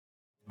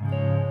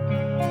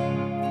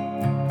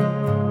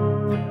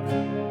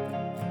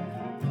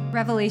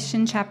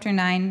Revelation chapter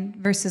 9,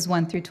 verses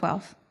 1 through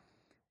 12.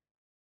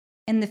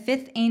 And the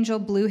fifth angel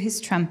blew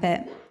his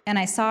trumpet, and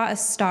I saw a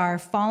star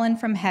fallen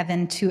from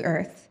heaven to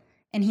earth,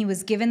 and he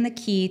was given the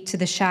key to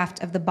the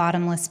shaft of the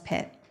bottomless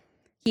pit.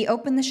 He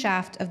opened the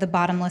shaft of the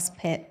bottomless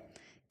pit,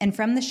 and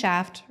from the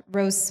shaft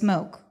rose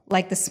smoke,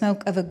 like the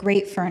smoke of a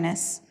great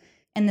furnace,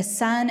 and the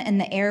sun and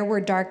the air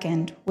were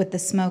darkened with the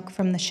smoke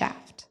from the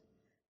shaft.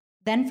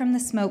 Then from the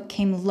smoke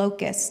came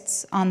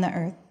locusts on the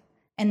earth,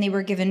 and they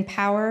were given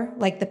power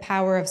like the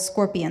power of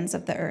scorpions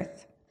of the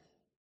earth.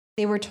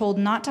 They were told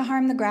not to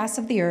harm the grass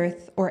of the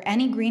earth, or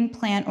any green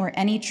plant or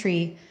any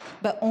tree,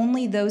 but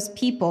only those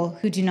people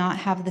who do not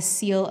have the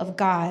seal of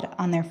God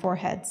on their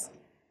foreheads.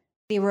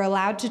 They were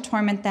allowed to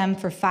torment them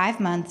for 5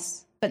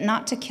 months, but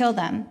not to kill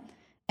them,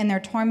 and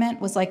their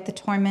torment was like the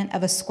torment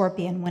of a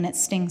scorpion when it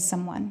stings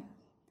someone.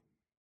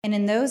 And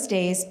in those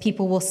days,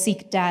 people will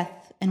seek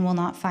death and will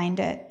not find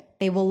it.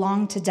 They will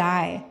long to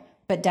die,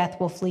 but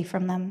death will flee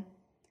from them.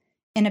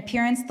 In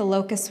appearance, the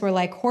locusts were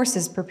like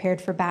horses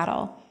prepared for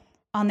battle.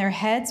 On their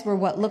heads were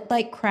what looked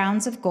like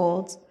crowns of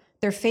gold.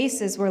 Their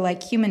faces were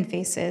like human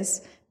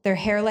faces, their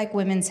hair like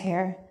women's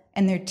hair,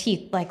 and their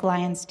teeth like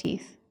lions'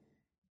 teeth.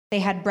 They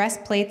had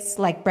breastplates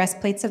like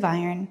breastplates of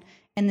iron,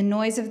 and the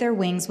noise of their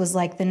wings was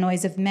like the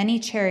noise of many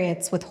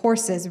chariots with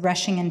horses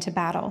rushing into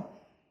battle.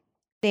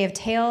 They have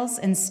tails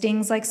and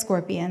stings like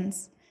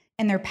scorpions,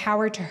 and their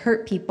power to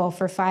hurt people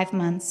for 5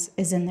 months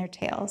is in their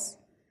tails.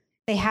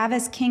 They have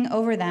as king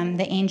over them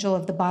the angel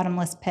of the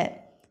bottomless pit.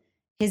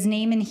 His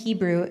name in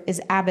Hebrew is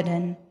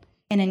Abaddon,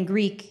 and in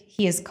Greek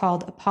he is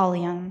called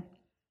Apollyon.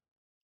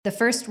 The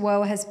first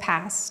woe has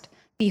passed.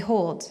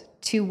 Behold,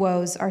 2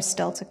 woes are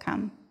still to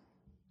come.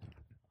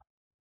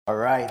 All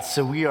right,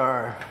 so we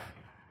are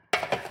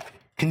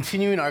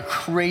continuing our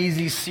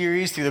crazy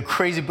series through the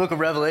crazy book of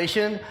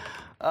Revelation.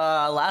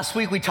 Last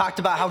week we talked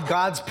about how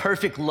God's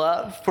perfect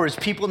love for his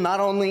people not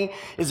only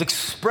is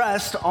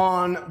expressed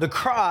on the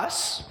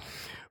cross,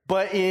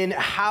 but in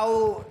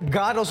how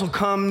God also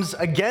comes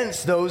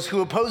against those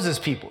who oppose his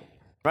people,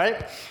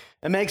 right?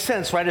 It makes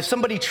sense, right? If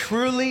somebody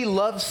truly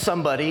loves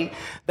somebody,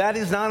 that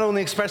is not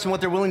only expressing what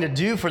they're willing to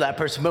do for that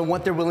person, but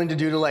what they're willing to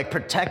do to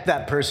protect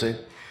that person.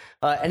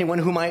 Anyone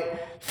who might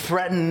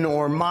threaten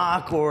or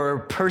mock or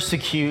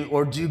persecute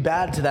or do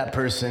bad to that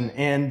person.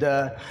 And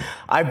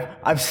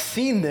I've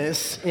seen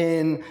this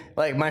in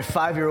my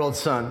 5-year-old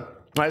son,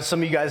 right?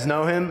 Some of you guys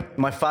know him.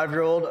 My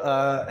 5-year-old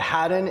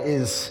Haddon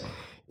is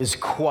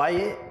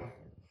quiet.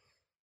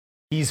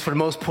 He's, for the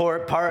most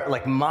part,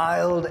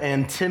 mild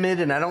and timid,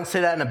 and I don't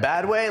say that in a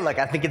bad way.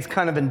 I think it's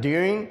kind of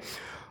endearing.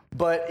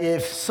 But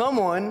if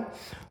someone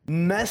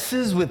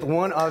messes with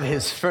one of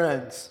his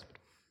friends,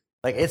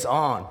 it's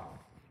on.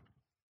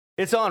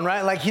 It's on,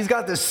 right? He's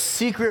got this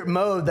secret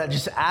mode that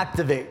just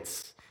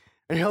activates.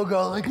 And he'll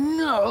go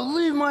no,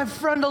 leave my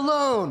friend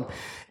alone.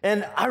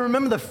 And I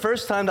remember the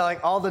first time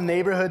that all the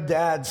neighborhood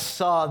dads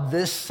saw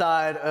this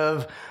side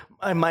of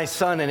my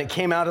son, and it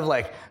came out of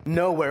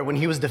nowhere when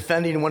he was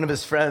defending one of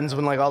his friends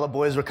when all the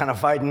boys were kind of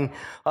fighting,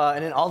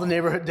 and then all the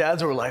neighborhood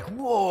dads were like,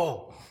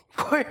 whoa,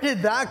 where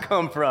did that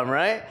come from,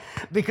 right?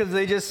 Because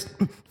they just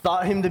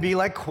thought him to be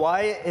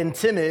quiet and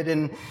timid,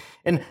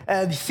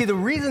 and see, the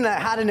reason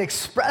that Haddon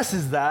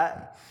expresses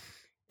that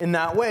in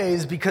that way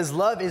is because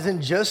love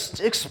isn't just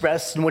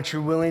expressed in what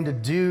you're willing to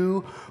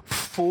do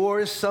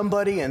for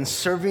somebody and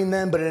serving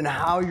them, but in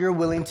how you're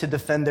willing to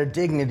defend their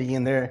dignity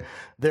and their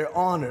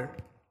honor.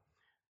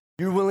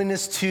 Your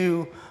willingness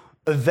to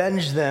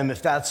avenge them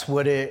if that's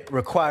what it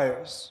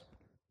requires.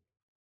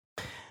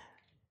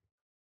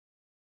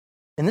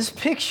 And this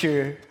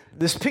picture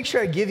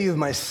I give you of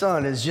my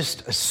son is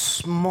just a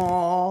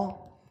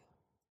small,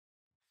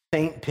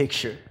 faint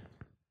picture.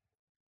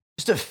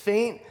 Just a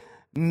faint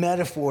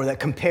metaphor that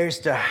compares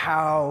to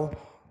how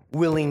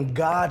willing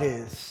God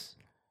is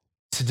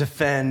to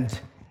defend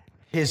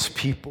his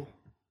people.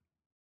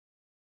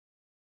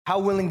 How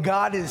willing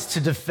God is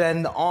to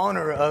defend the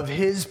honor of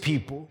his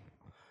people.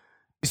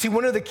 You see,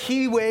 one of the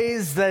key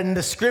ways that in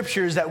the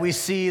scriptures that we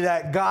see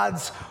that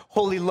God's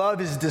holy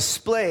love is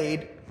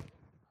displayed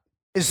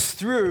is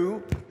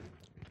through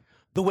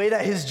the way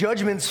that his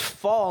judgments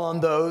fall on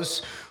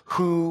those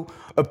who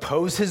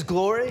oppose his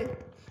glory,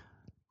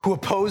 who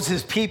oppose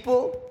his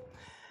people.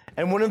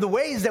 And one of the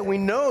ways that we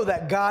know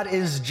that God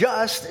is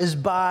just is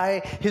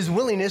by his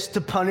willingness to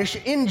punish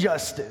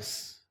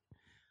injustice.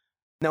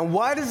 Now,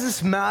 why does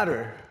this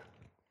matter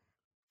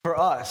for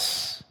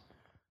us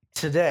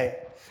today?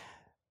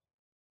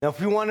 Now, if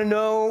we want to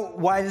know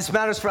why this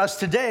matters for us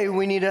today,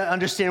 we need to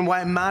understand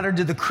why it mattered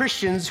to the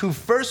Christians who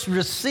first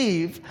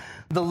received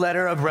the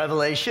letter of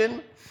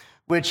Revelation,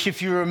 which,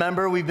 if you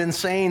remember, we've been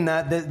saying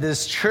that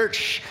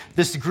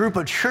this group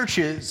of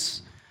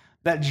churches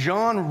that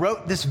John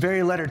wrote this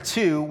very letter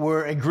to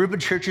were a group of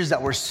churches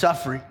that were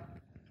suffering,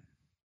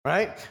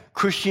 right?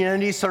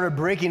 Christianity started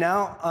breaking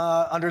out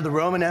under the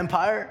Roman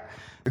Empire.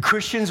 The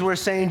Christians were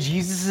saying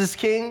Jesus is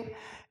king.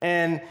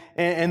 And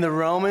the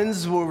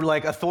Romans were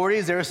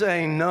authorities. They were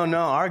saying, no,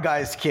 our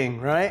guy's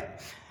king, right?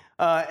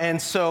 And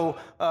so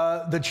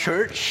the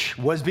church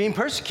was being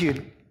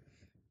persecuted.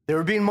 They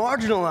were being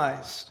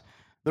marginalized.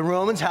 The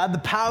Romans had the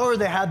power,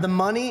 they had the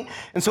money,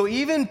 and so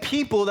even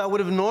people that would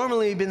have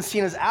normally been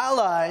seen as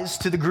allies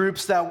to the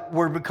groups that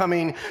were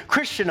becoming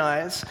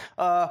Christianized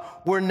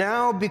were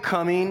now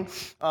seen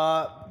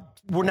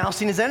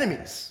as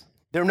enemies.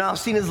 They're now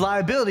seen as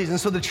liabilities, and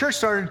so the church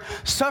started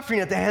suffering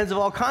at the hands of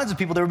all kinds of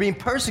people. They were being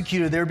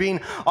persecuted, they were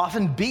being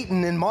often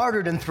beaten and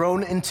martyred and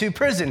thrown into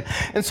prison.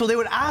 And so they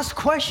would ask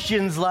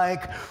questions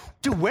like,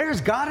 dude, where's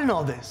God in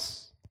all this?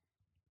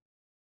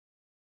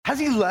 Has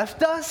he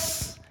left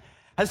us?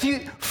 Has he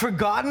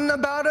forgotten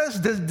about us?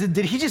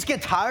 Did he just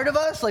get tired of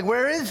us? Like,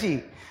 where is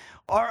he?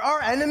 Are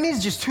our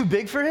enemies just too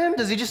big for him?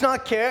 Does he just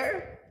not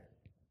care?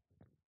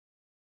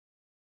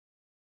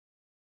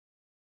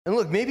 And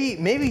look,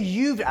 maybe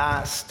you've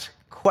asked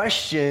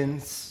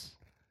questions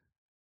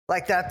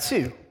like that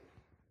too.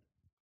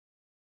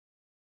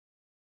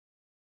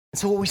 And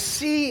so what we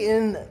see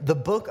in the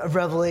book of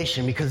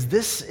Revelation, because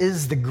this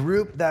is the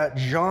group that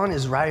John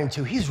is writing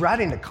to, he's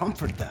writing to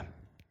comfort them.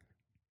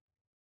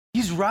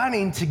 He's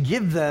writing to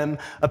give them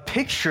a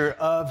picture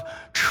of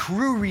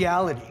true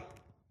reality.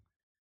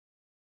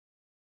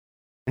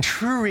 And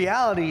true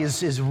reality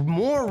is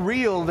more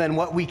real than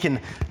what we can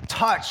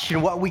touch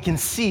and what we can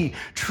see.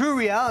 True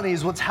reality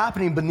is what's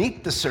happening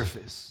beneath the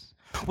surface,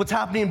 what's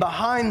happening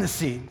behind the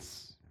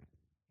scenes.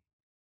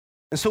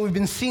 And so we've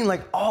been seeing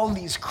like all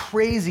these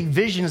crazy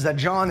visions that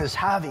John is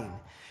having.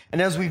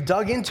 And as we've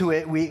dug into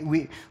it,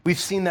 we've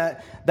seen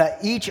that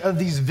each of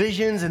these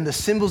visions and the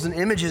symbols and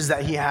images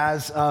that he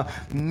has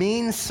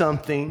means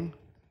something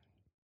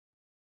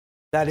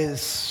that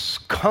is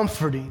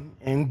comforting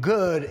and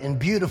good and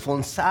beautiful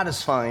and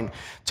satisfying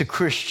to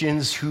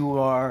Christians who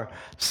are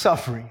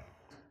suffering.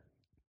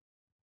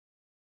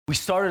 We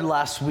started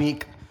last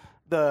week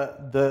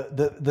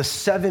the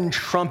 7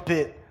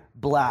 trumpet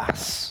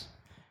blasts.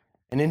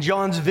 And in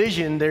John's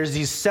vision, there's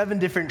these 7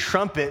 different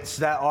trumpets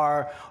that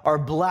are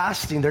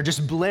blasting. They're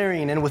just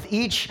blaring. And with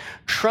each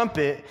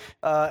trumpet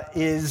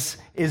is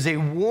a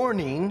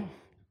warning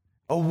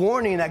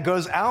that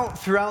goes out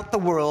throughout the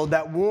world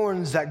that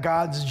warns that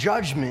God's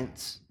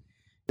judgment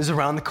is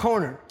around the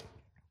corner.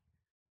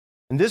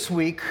 And this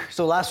week,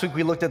 so last week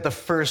we looked at the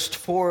first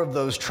 4 of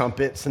those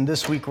trumpets, and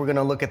this week we're going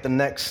to look at the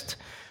next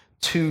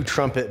 2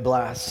 trumpet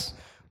blasts.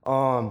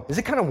 Is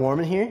it kind of warm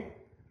in here?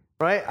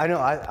 Right? I know,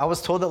 I was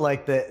told that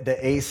like the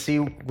AC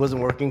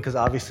wasn't working because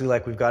obviously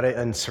like we've got it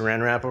in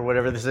saran wrap or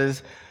whatever this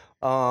is.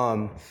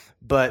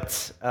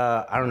 But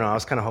I don't know, I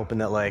was kind of hoping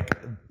that like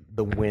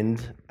the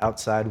wind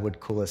outside would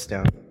cool us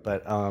down.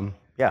 But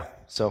yeah,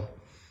 so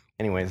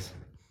anyways,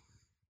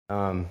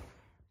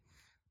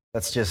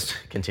 let's just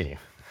continue.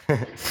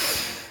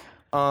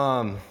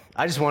 I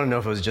just want to know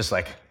if it was just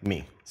like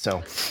me.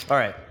 So, all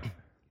right.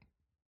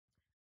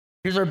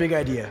 Here's our big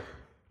idea.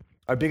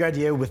 Our big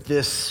idea with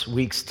this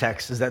week's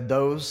text is that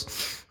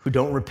those who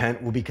don't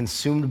repent will be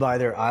consumed by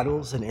their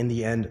idols and in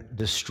the end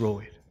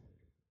destroyed.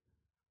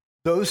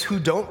 Those who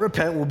don't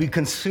repent will be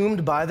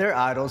consumed by their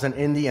idols and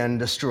in the end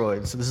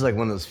destroyed. So this is like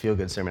one of those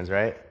feel-good sermons,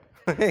 right?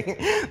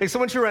 Like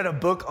someone should write a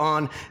book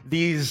on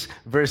these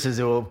verses.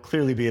 It will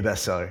clearly be a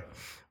bestseller.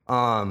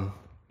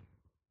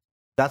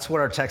 That's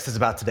what our text is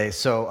about today.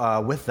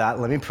 So with that,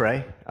 let me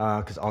pray,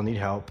 because I'll need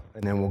help,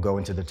 and then we'll go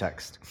into the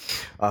text.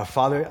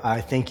 Father,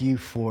 I thank you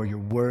for your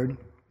word.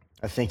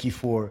 I thank you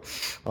for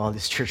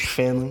this church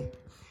family.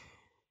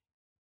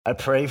 I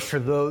pray for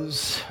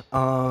those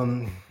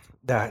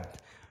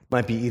that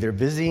might be either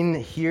visiting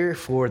here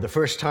for the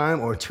first time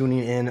or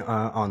tuning in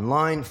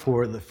online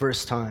for the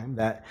first time,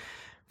 that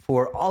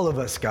for all of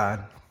us,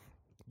 God,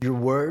 your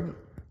word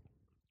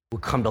will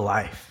come to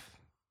life.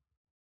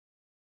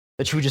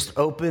 That you would just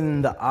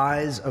open the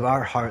eyes of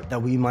our heart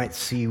that we might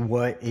see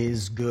what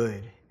is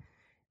good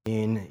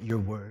in your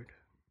word.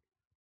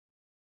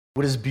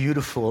 What is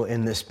beautiful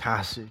in this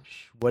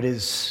passage? What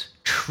is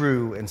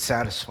true and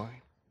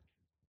satisfying?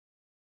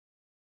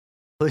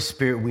 Holy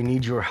Spirit, we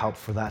need your help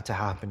for that to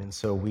happen, and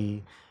so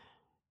we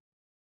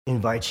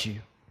invite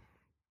you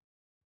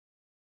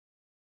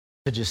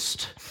to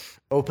just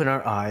open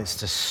our eyes,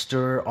 to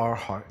stir our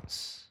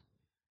hearts,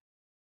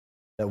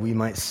 that we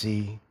might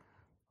see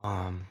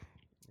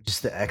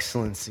just the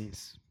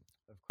excellencies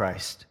of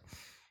Christ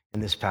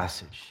in this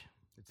passage.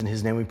 It's in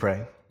his name we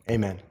pray.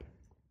 Amen.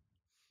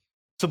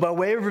 So by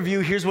way of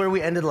review, here's where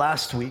we ended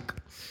last week.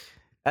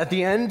 At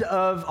the end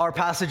of our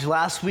passage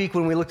last week,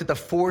 when we looked at the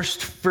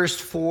first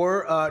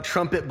 4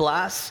 trumpet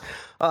blasts,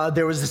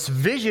 there was this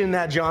vision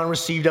that John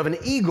received of an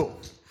eagle.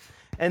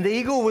 And the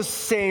eagle was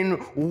saying,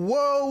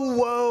 whoa,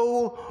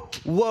 whoa,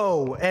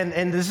 whoa.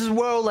 And this is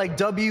whoa like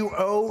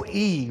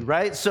W-O-E,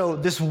 right? So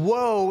this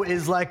whoa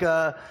is like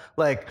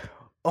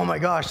oh my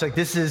gosh, like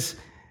this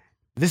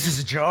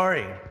is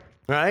jarring,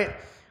 right?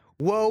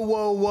 Whoa,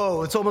 whoa,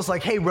 whoa. It's almost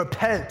like, hey,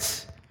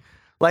 repent.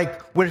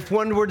 Like if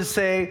one were to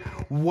say,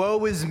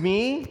 woe is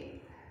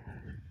me,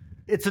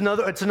 it's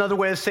another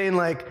way of saying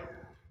like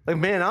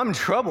man, I'm in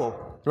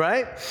trouble,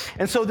 right?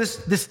 And so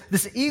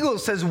this eagle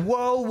says,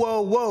 whoa,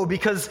 whoa, whoa,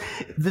 because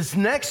this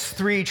next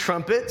 3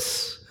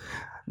 trumpets,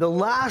 the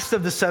last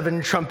of the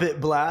 7 trumpet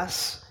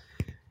blasts,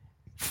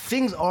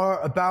 things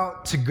are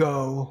about to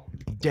go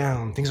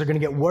down. Things are going to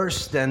get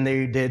worse than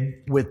they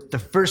did with the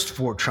first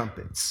 4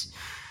 trumpets.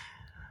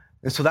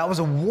 And so that was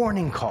a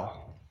warning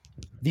call.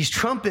 These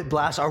trumpet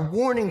blasts are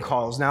warning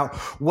calls. Now,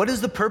 what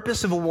is the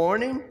purpose of a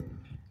warning?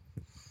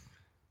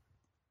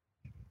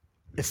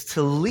 It's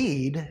to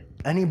lead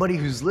anybody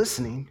who's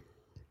listening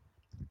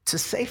to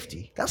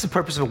safety. That's the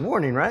purpose of a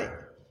warning, right?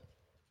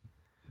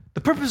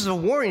 The purpose of a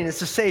warning is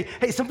to say,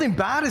 hey, something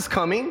bad is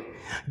coming.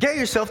 Get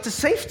yourself to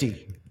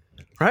safety,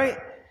 right?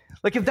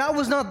 Like if that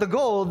was not the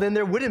goal, then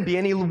there wouldn't be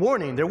any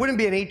warning. There wouldn't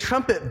be any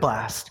trumpet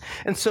blast.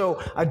 And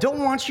so I don't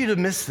want you to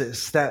miss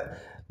this,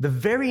 that the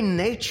very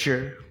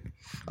nature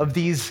of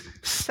these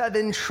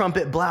 7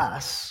 trumpet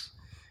blasts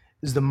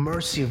is the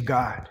mercy of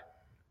God.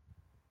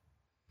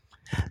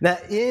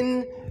 That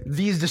in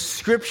these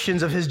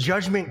descriptions of his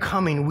judgment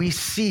coming, we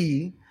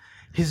see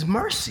his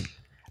mercy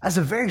as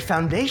the very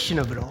foundation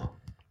of it all.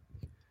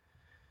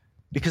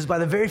 Because by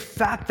the very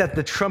fact that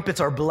the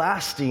trumpets are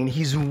blasting,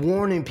 he's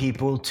warning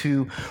people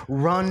to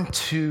run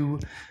to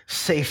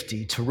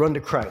safety, to run to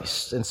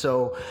Christ. And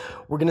so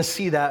we're going to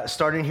see that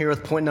starting here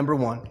with point number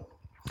 1.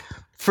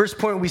 First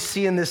point we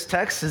see in this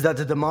text is that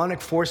the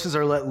demonic forces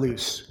are let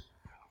loose.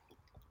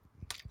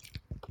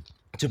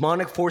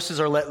 Demonic forces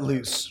are let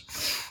loose.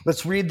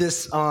 Let's read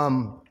this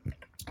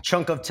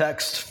chunk of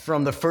text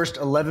from the first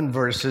 11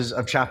 verses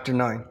of chapter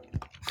 9.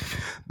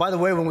 By the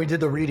way,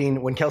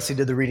 when Kelsey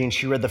did the reading,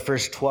 she read the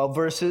first 12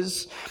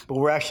 verses, but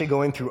we're actually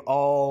going through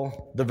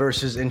all the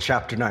verses in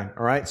chapter 9,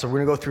 all right? So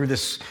we're going to go through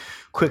this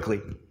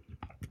quickly.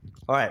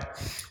 All right,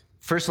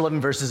 first 11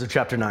 verses of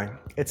chapter 9.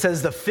 It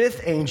says, the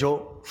 5th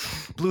angel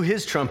blew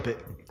his trumpet,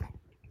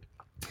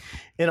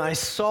 and I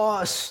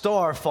saw a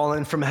star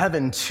fallen from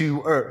heaven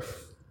to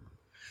earth.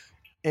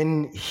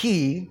 And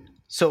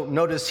so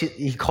notice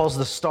he calls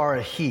the star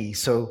a he.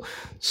 So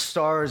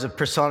star is a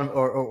person,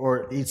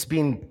 or it's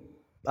being...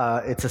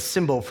 it's a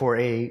symbol for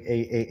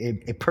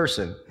a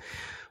person,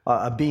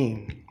 a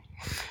being.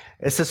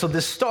 It says, so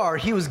this star,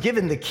 he was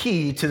given the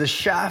key to the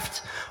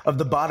shaft of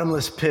the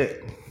bottomless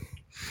pit.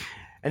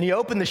 And he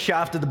opened the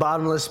shaft of the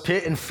bottomless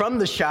pit, and from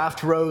the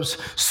shaft rose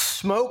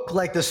smoke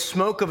like the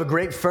smoke of a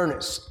great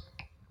furnace.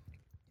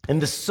 And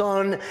the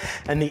sun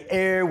and the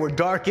air were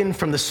darkened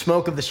from the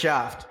smoke of the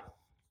shaft.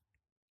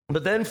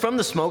 But then from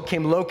the smoke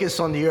came locusts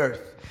on the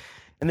earth.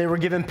 And they were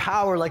given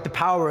power like the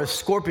power of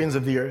scorpions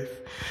of the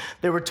earth.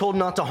 They were told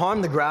not to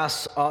harm the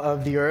grass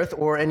of the earth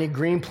or any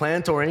green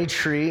plant or any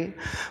tree,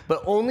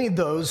 but only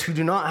those who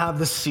do not have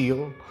the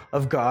seal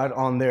of God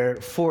on their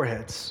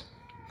foreheads.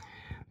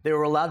 They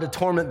were allowed to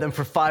torment them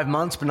for 5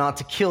 months, but not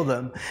to kill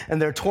them.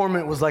 And their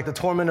torment was like the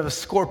torment of a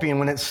scorpion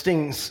when it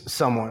stings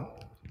someone.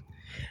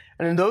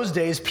 And in those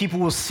days, people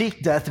will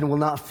seek death and will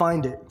not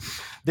find it.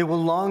 They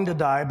will long to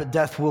die, but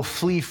death will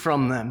flee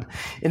from them.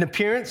 In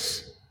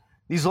appearance,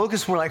 these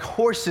locusts were like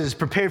horses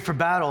prepared for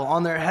battle.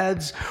 On their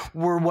heads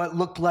were what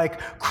looked like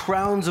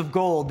crowns of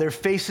gold. Their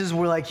faces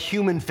were like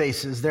human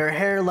faces. Their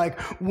hair like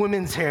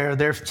women's hair.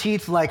 Their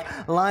teeth like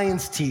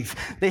lion's teeth.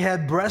 They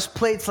had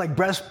breastplates like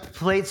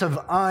breastplates of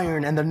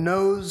iron, and the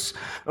noise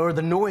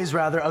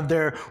of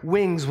their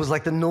wings was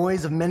like the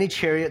noise of many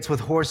chariots with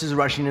horses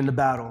rushing into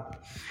battle.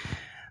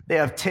 They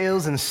have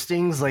tails and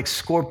stings like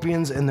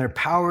scorpions, and their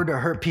power to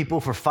hurt people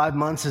for 5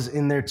 months is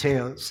in their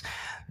tails.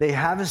 They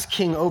have as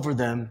king over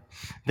them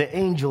the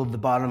angel of the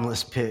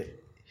bottomless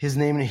pit. His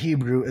name in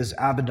Hebrew is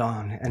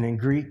Abaddon, and in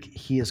Greek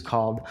he is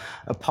called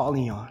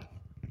Apollyon.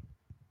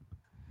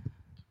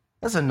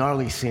 That's a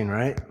gnarly scene,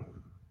 right?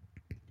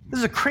 This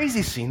is a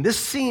crazy scene. This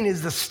scene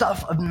is the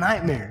stuff of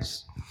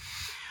nightmares.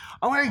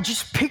 I want to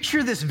just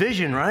picture this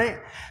vision, right?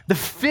 The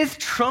 5th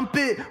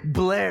trumpet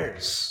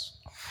blares.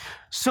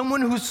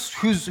 Someone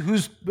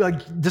who's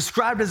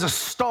described as a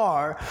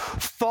star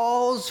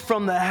falls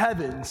from the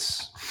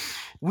heavens.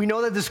 We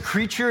know that this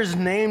creature is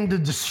named the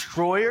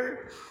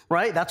Destroyer,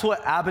 right? That's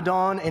what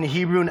Abaddon in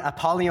Hebrew and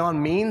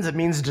Apollyon means. It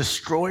means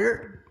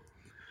destroyer.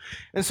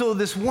 And so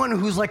this one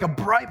who's like a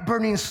bright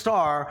burning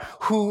star,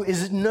 who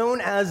is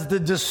known as the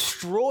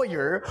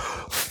Destroyer,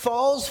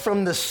 falls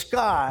from the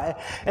sky.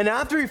 And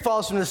after he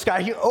falls from the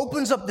sky, he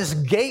opens up this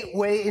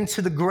gateway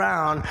into the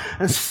ground,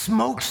 and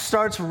smoke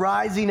starts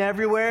rising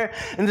everywhere.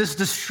 And this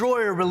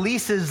Destroyer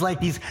releases like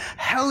these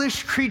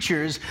hellish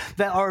creatures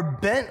that are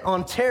bent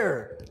on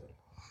terror.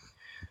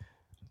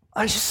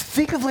 I just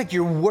think of like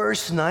your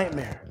worst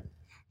nightmare,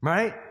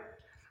 right?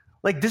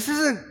 Like this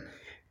isn't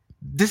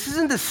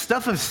the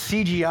stuff of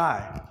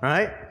CGI,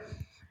 right?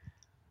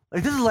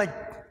 Like this is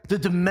like the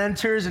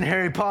Dementors in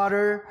Harry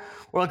Potter,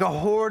 or like a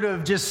horde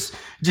of just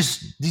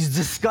these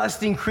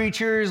disgusting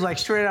creatures, like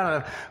straight out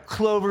of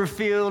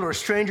Cloverfield or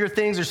Stranger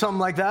Things or something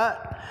like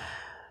that.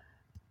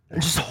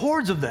 And just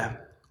hordes of them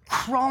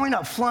crawling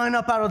up, flying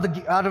up out of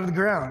the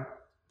ground.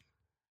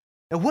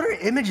 And what are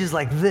images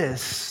like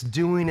this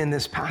doing in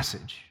this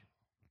passage?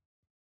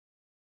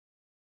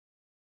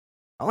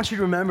 I want you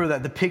to remember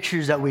that the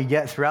pictures that we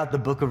get throughout the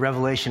book of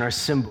Revelation are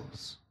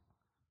symbols.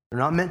 They're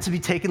not meant to be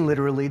taken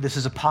literally. This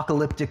is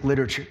apocalyptic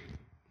literature.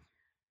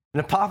 And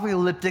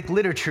apocalyptic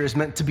literature is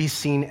meant to be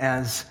seen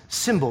as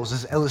symbols,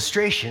 as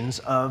illustrations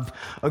of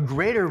a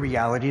greater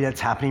reality that's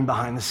happening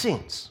behind the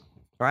scenes,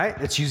 right?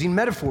 It's using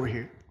metaphor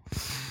here.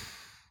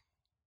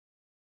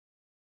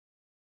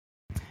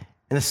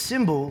 And the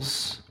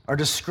symbols are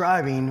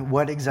describing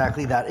what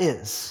exactly that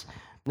is.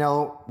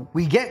 Now,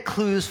 we get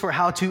clues for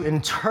how to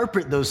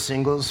interpret those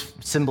symbols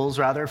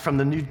from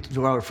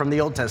the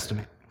Old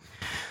Testament.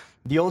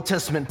 The Old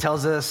Testament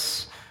tells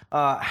us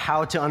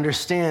how to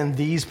understand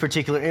these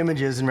particular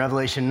images in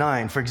Revelation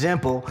 9. For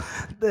example,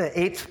 the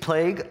eighth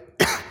plague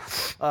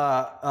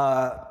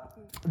of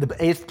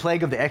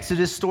the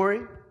Exodus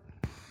story.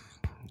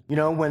 You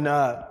know, when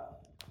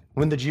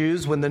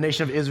the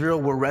nation of Israel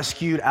were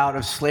rescued out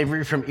of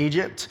slavery from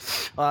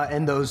Egypt,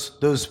 and those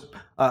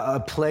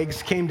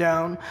plagues came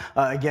down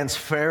against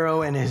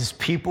Pharaoh and his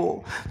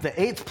people.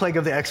 The eighth plague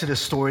of the Exodus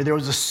story, there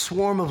was a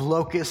swarm of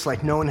locusts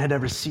like no one had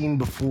ever seen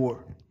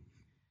before.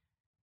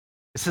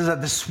 It says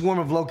that the swarm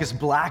of locusts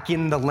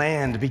blackened the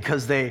land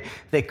because they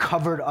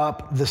covered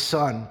up the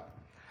sun.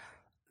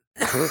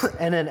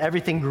 And then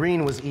everything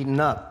green was eaten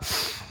up.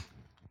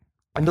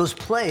 And those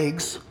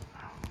plagues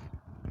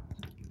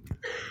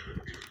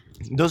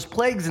in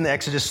the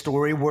Exodus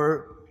story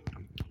were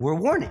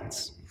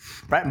warnings,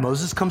 right?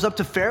 Moses comes up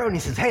to Pharaoh and he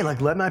says, hey,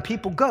 let my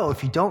people go.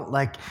 If you don't,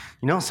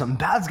 something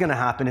bad's going to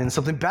happen, and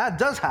something bad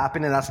does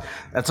happen, and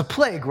that's a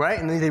plague, right?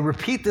 And they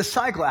repeat this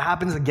cycle. It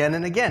happens again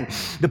and again.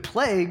 The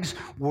plagues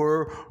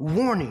were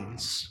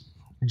warnings,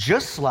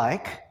 just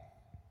like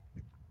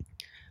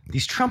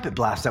these trumpet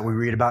blasts that we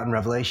read about in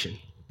Revelation.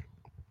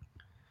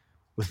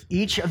 With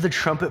each of the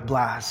trumpet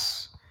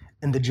blasts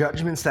and the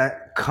judgments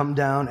that come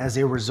down as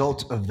a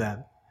result of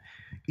them,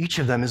 each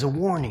of them is a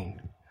warning,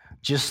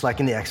 just like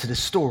in the Exodus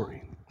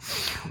story.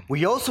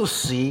 We also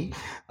see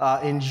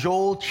in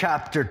Joel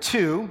chapter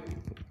 2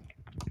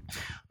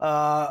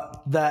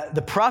 that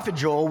the prophet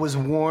Joel was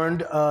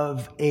warned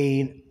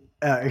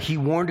he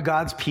warned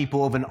God's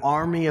people of an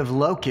army of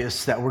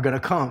locusts that were going to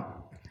come.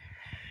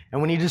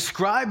 And when he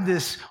described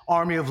this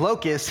army of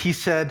locusts, he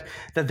said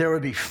that there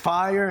would be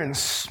fire and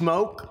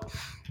smoke.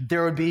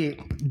 There would be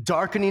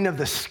darkening of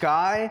the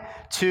sky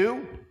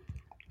too.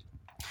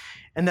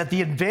 And that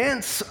the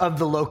advance of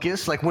the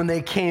locusts, like when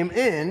they came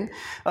in,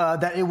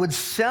 that it would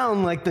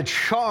sound like the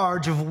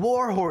charge of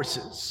war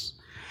horses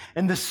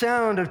and the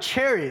sound of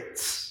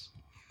chariots.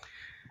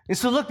 And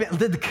so look,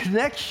 the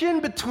connection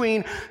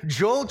between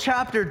Joel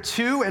chapter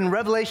 2 and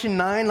Revelation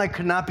 9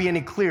 could not be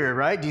any clearer,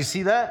 right? Do you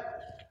see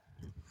that?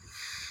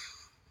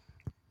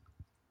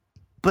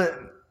 But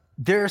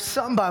there are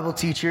some Bible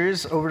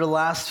teachers over the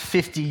last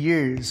 50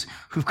 years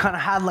who've kind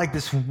of had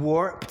this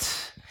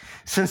warped,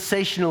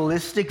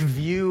 sensationalistic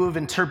view of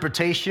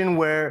interpretation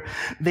where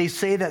they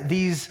say that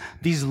these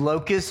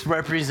locusts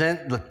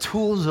represent the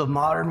tools of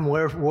modern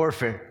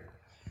warfare,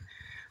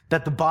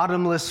 that the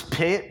bottomless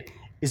pit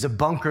is a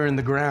bunker in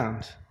the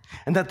ground,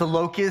 and that the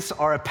locusts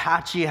are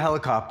Apache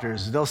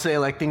helicopters. They'll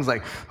say things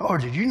like, oh,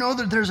 did you know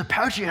that there's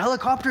Apache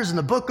helicopters in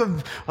the book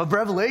of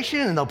Revelation?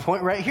 And they'll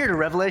point right here to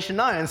Revelation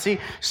 9 and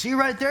see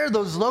right there,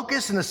 those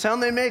locusts and the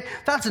sound they make,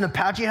 that's an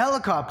Apache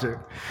helicopter.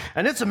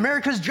 And it's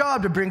America's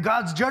job to bring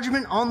God's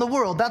judgment on the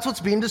world. That's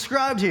what's being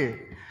described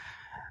here.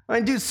 I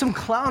mean, dude, some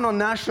clown on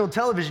national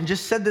television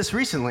just said this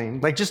recently,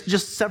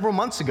 just several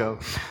months ago.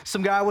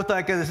 Some guy with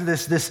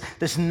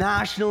this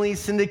nationally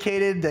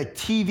syndicated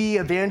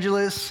TV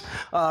evangelist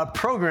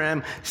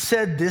program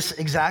said this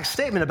exact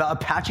statement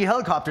about Apache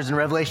helicopters in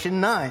Revelation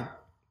 9.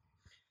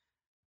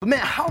 But man,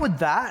 how would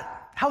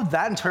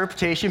that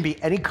interpretation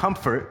be any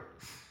comfort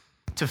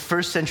to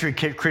first century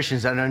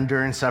Christians that are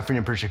enduring suffering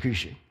and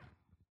persecution?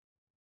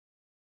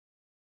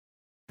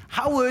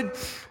 How would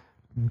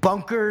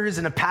bunkers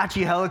and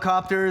Apache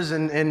helicopters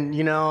and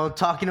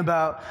talking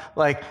about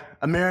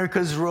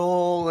America's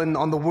role and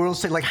on the world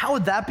stage, how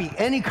would that be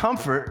any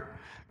comfort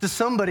to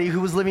somebody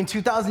who was living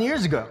 2,000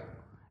 years ago,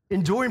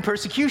 enduring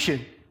persecution,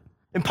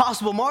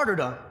 impossible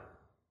martyrdom?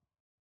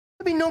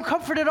 There'd be no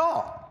comfort at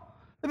all.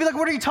 They'd be like,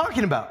 what are you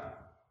talking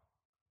about?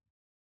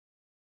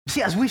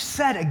 See, as we've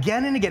said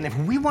again and again, if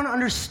we want to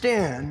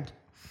understand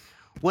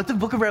what the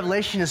book of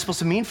Revelation is supposed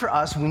to mean for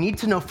us, we need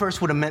to know first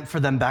what it meant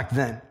for them back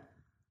then.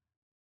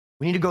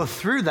 We need to go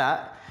through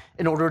that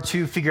in order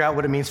to figure out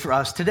what it means for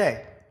us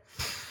today.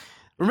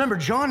 Remember,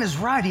 John is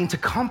writing to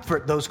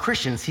comfort those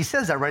Christians. He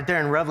says that right there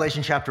in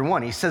Revelation chapter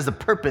 1. He says the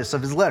purpose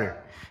of his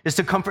letter is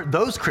to comfort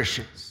those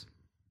Christians,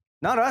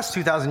 not us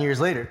 2,000 years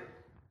later.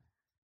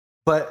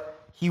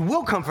 But he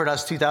will comfort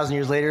us 2,000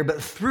 years later,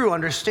 but through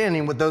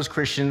understanding with those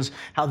Christians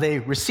how they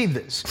receive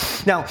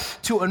this. Now,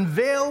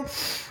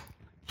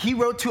 he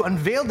wrote to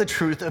unveil the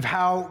truth of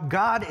how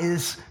God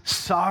is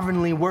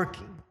sovereignly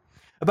working,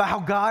 about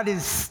how God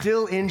is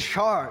still in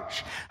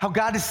charge, how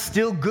God is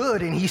still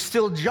good, and he's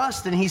still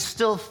just, and he's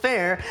still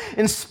fair,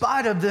 in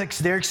spite of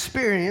their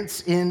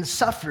experience in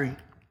suffering.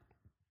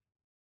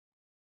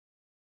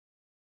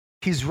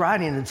 He's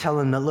writing to tell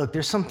them that, look,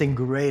 there's something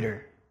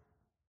greater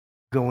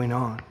going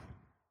on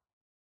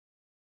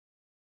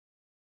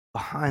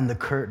behind the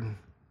curtain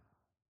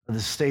of the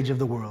stage of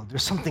the world.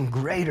 There's something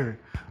greater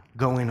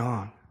going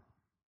on,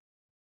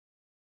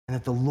 and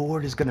that the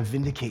Lord is going to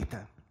vindicate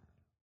them.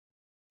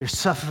 Their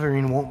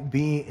suffering won't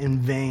be in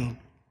vain.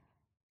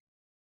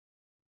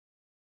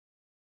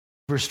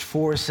 Verse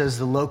 4 says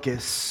the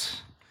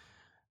locusts,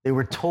 they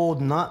were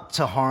told not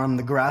to harm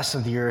the grass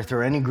of the earth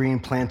or any green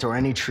plant or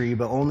any tree,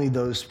 but only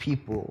those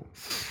people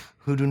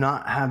who do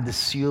not have the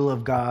seal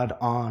of God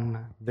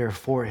on their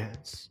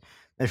foreheads.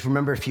 If you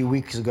remember a few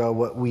weeks ago,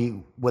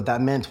 what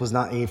that meant was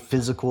not a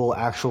physical,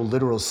 actual,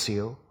 literal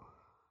seal.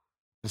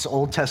 It's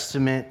Old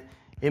Testament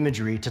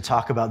imagery to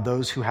talk about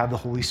those who have the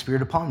Holy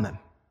Spirit upon them,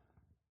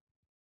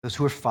 those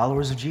who are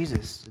followers of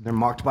Jesus. They're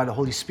marked by the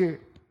Holy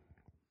Spirit.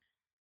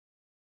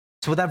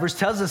 So what that verse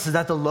tells us is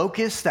that the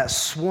locusts that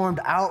swarmed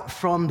out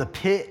from the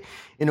pit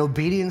in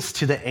obedience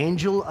to the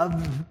angel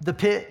of the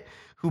pit,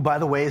 who, by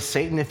the way, is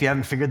Satan, if you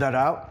haven't figured that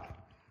out.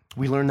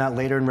 We learn that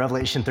later in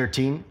Revelation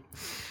 13.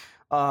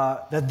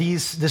 That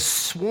this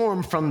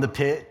swarm from the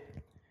pit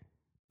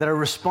that are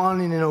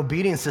responding in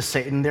obedience to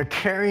Satan, they're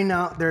carrying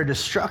out their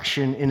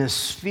destruction in a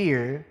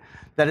sphere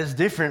that is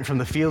different from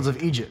the fields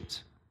of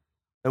Egypt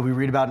that we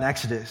read about in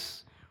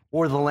Exodus,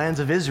 or the lands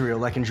of Israel,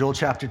 like in Joel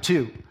chapter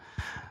 2.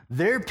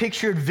 They're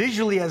pictured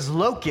visually as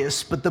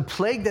locusts, but the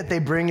plague that they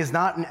bring is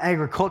not an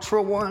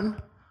agricultural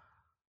one,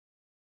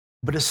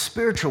 but a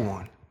spiritual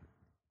one.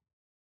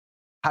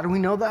 How do we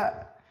know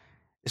that?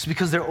 It's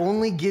because they're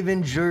only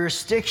given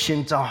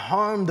jurisdiction to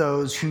harm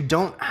those who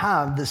don't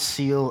have the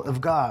seal of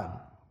God.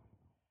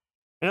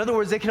 In other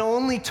words, they can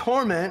only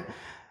torment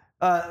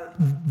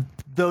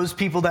those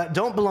people that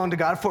don't belong to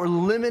God for a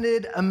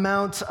limited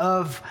amount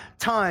of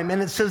time.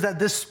 And it says that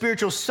this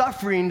spiritual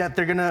suffering that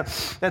they're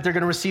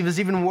gonna receive is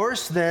even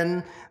worse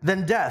than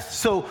death.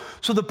 So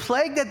the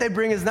plague that they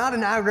bring is not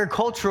an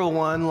agricultural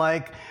one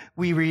like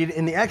we read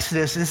in the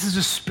Exodus. This is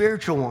a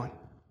spiritual one.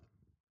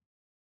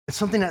 It's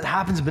something that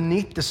happens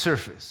beneath the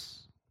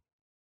surface,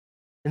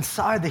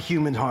 inside the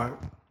human heart.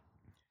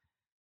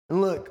 And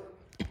look,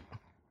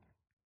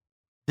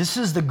 this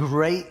is the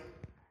great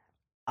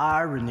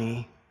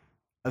irony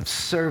of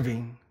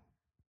serving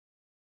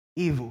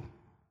evil.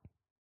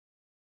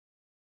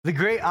 The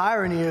great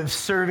irony of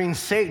serving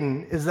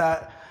Satan is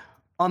that,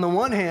 on the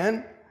one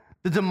hand,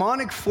 the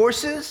demonic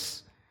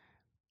forces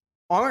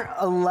aren't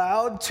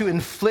allowed to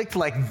inflict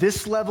like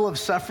this level of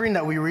suffering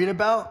that we read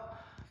about.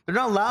 They're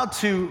not allowed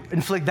to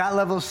inflict that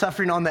level of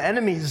suffering on the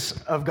enemies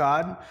of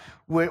God,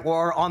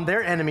 or on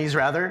their enemies,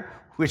 rather,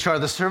 which are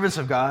the servants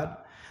of God.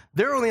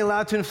 They're only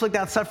allowed to inflict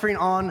that suffering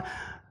on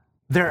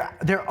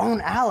their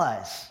own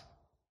allies.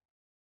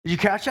 Did you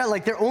catch that?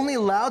 Like, they're only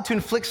allowed to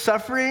inflict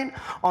suffering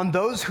on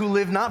those who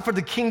live not for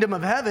the kingdom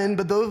of heaven,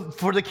 but those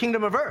for the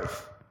kingdom of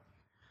earth.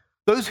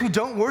 Those who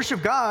don't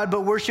worship God,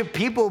 but worship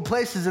people,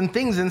 places, and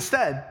things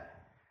instead.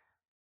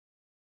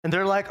 And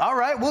they're like, all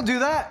right, we'll do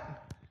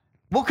that.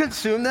 We'll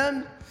consume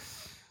them.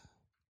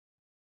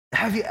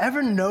 Have you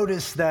ever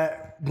noticed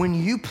that when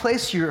you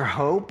place your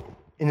hope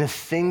in the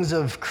things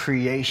of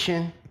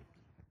creation,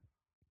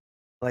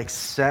 like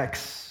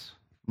sex,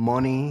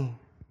 money,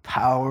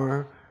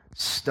 power,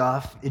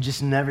 stuff, it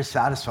just never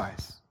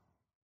satisfies?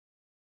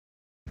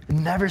 It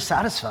never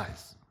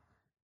satisfies.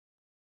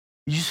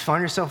 You just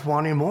find yourself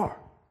wanting more,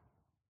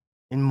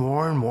 and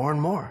more and more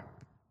and more.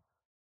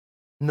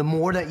 And the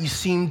more that you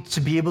seem to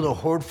be able to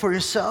hoard for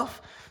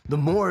yourself, the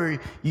more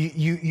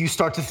you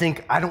start to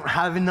think, I don't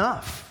have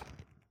enough.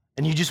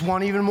 And you just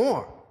want even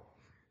more.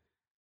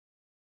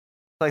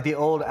 Like the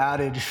old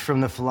adage from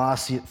the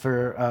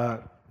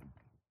philosopher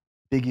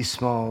Biggie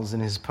Smalls in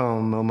his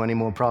poem, More Money,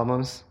 More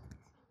Problems.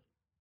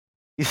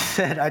 He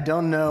said, I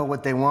don't know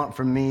what they want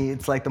from me.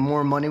 It's like the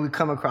more money we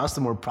come across,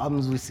 the more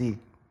problems we see.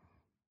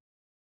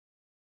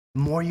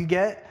 The more you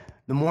get,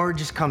 the more it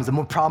just comes. The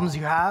more problems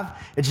you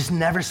have, it just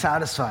never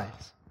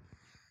satisfies.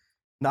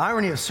 The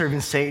irony of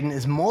serving Satan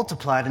is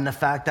multiplied in the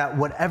fact that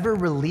whatever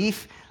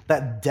relief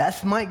that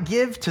death might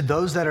give to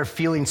those that are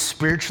feeling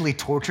spiritually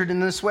tortured in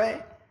this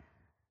way,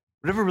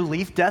 whatever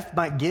relief death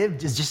might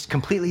give is just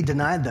completely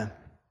denied them.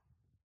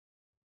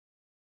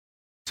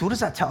 So what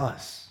does that tell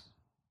us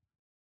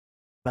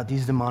about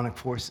these demonic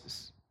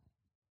forces?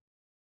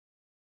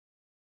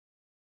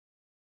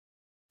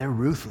 They're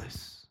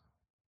ruthless.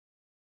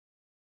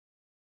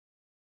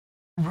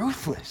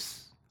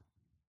 Ruthless.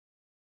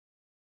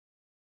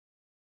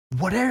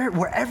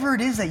 Wherever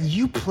it is that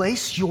you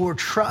place your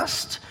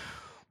trust,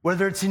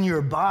 whether it's in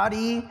your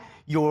body,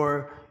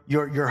 your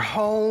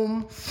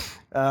home,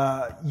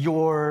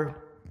 your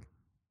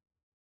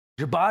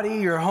body,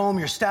 your home,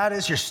 your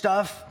status, your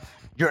stuff,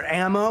 your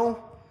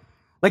ammo,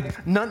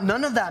 like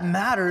none of that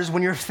matters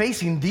when you're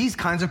facing these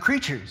kinds of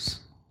creatures.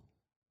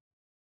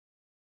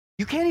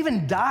 You can't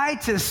even die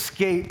to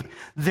escape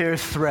their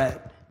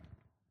threat.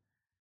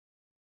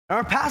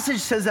 Our passage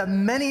says that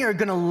many are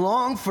going to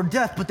long for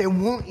death, but they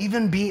won't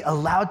even be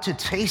allowed to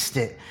taste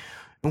it.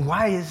 And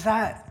why is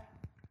that?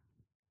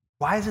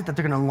 Why is it that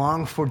they're going to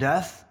long for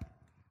death?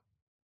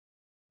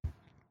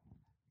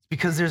 It's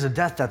because there's a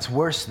death that's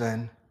worse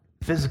than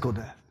physical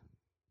death.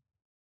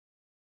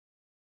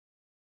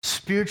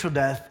 Spiritual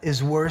death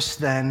is worse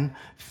than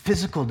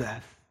physical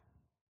death.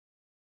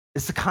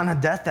 It's the kind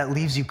of death that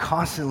leaves you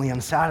constantly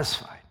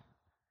unsatisfied,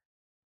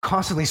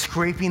 constantly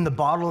scraping the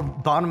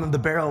bottom of the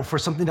barrel for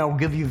something that will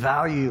give you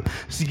value,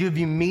 to give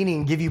you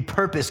meaning, give you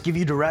purpose, give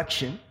you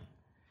direction.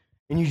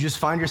 And you just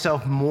find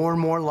yourself more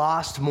and more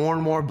lost, more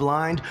and more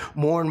blind,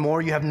 more and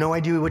more you have no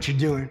idea what you're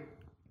doing.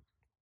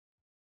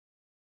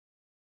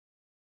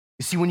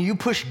 You see, when you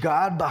push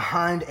God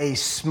behind a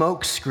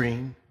smoke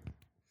screen,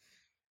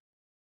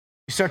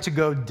 you start to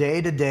go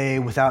day to day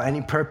without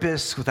any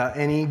purpose, without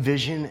any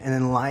vision, and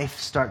then life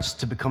starts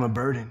to become a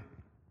burden.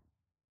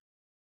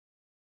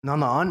 And on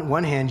the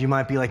one hand, you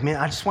might be like, man,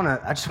 I just want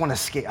to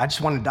escape. I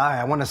just want to die.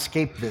 I want to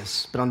escape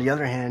this. But on the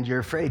other hand, you're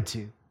afraid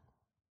to.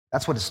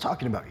 That's what it's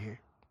talking about here.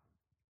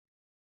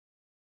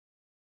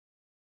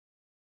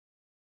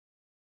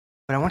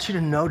 But I want you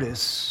to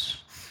notice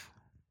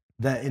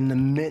that in the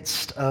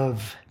midst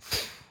of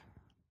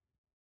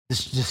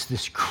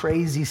this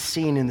crazy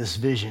scene in this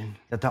vision,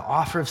 that the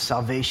offer of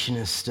salvation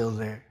is still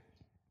there.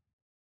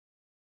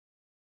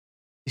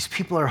 These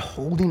people are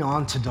holding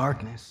on to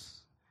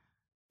darkness.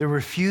 They're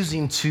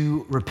refusing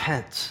to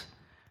repent.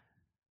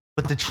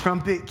 But the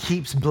trumpet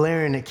keeps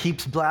blaring, it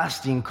keeps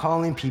blasting,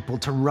 calling people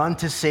to run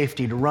to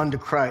safety, to run to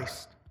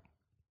Christ.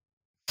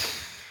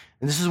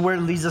 And this is where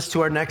it leads us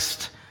to our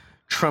next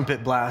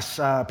trumpet blast.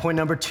 Point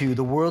number 2,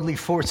 the worldly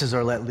forces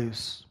are let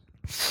loose.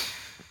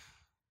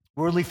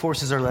 Worldly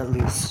forces are let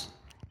loose.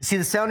 See,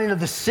 the sounding of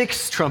the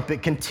 6th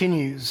trumpet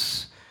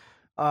continues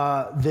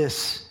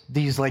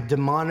these like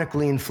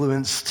demonically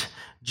influenced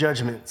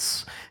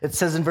judgments. It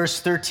says in verse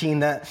 13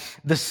 that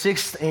the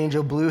 6th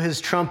angel blew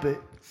his trumpet.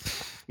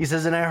 He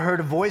says, and I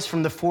heard a voice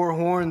from the 4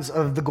 horns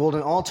of the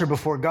golden altar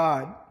before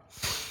God,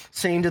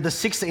 saying to the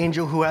 6th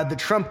angel who had the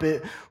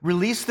trumpet,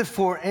 release the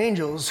 4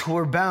 angels who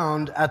are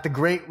bound at the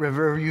great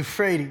river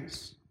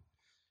Euphrates.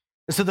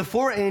 And so the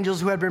 4 angels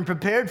who had been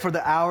prepared for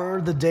the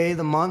hour, the day,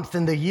 the month,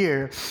 and the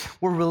year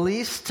were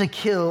released to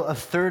kill a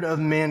third of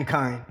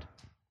mankind.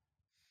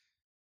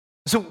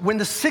 So when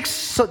the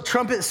 6th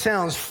trumpet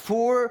sounds,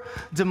 4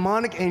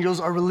 demonic angels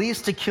are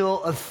released to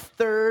kill a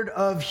third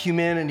of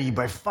humanity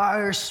by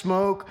fire,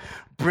 smoke,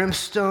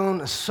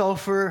 brimstone,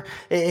 sulfur.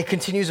 It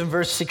continues in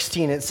verse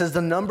 16. It says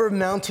the number of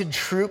mounted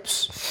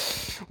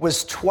troops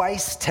was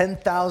twice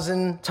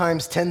 10,000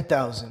 times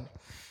 10,000.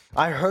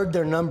 I heard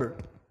their number.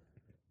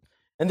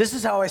 And this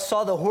is how I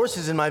saw the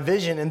horses in my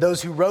vision and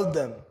those who rode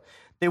them.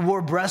 They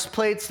wore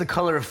breastplates the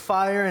color of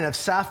fire and of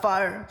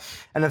sapphire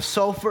and of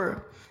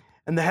sulfur.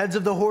 And the heads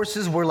of the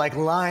horses were like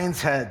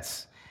lions'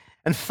 heads.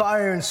 And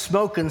fire and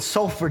smoke and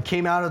sulfur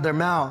came out of their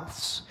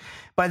mouths.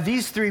 By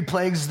these 3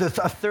 plagues, a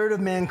third of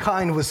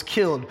mankind was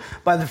killed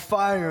by the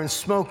fire and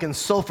smoke and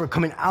sulfur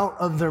coming out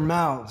of their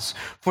mouths.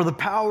 For the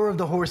power of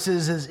the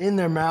horses is in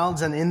their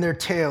mouths and in their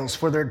tails.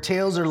 For their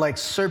tails are like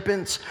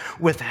serpents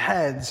with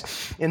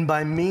heads, and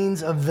by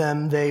means of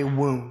them they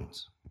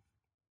wound.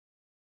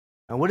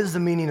 Now, what is the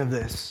meaning of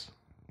this?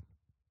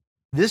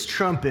 This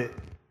trumpet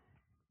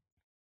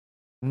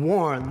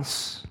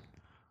warns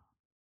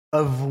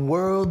of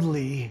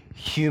worldly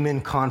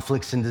human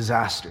conflicts and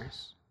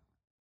disasters.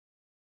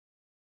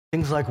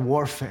 Things like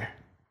warfare,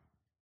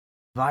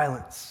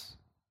 violence.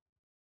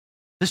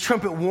 This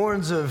trumpet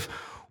warns of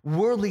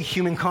worldly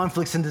human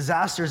conflicts and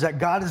disasters that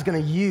God is going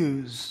to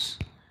use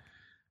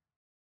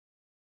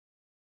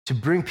to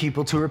bring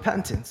people to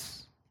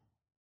repentance.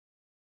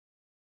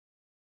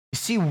 You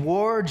see,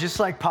 war, just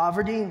like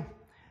poverty,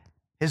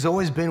 has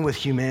always been with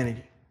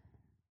humanity.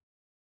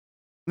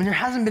 I mean, there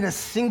hasn't been a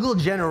single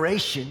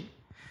generation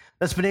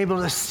that's been able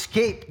to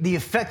escape the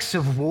effects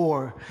of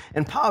war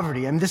and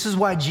poverty. And this is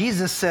why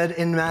Jesus said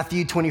in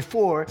Matthew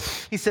 24,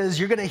 he says,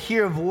 you're going to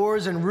hear of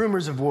wars and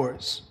rumors of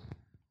wars.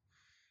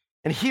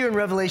 And here in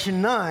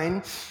Revelation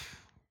 9,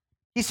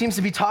 he seems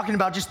to be talking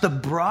about just the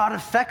broad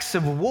effects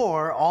of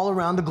war all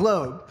around the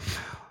globe.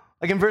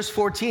 Like in verse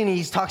 14,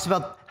 he talks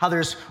about how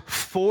there's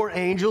 4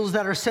 angels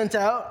that are sent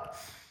out.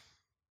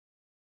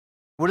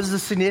 What is the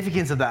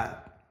significance of that?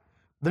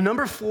 The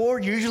number 4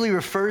 usually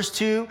refers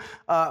to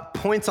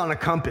points on a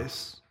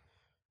compass.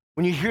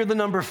 When you hear the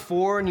number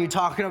 4 and you're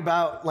talking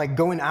about like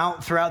going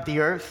out throughout the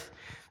earth,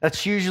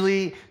 that's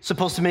usually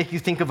supposed to make you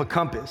think of a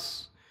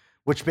compass,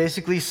 which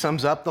basically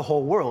sums up the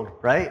whole world,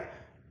 right?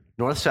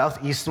 North,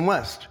 south, east, and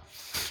west.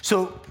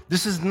 So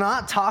this is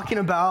not talking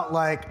about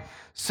like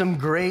some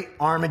great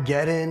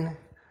Armageddon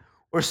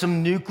or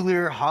some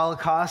nuclear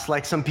holocaust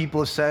like some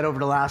people have said over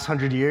the last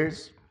 100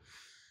 years.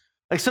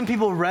 Like some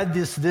people read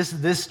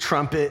this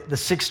trumpet, the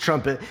 6th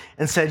trumpet,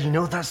 and said, you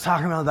know what that's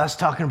talking about? That's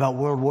talking about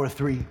World War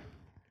III.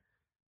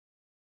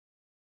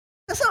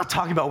 That's not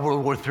talking about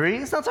World War III.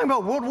 It's not talking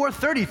about World War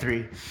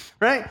 33,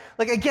 right?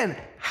 Like again,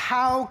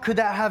 how could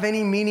that have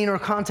any meaning or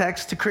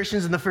context to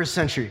Christians in the 1st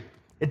century?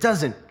 It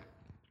doesn't,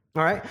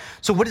 all right?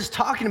 So what it's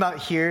talking about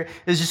here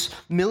is just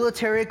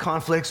military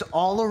conflicts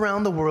all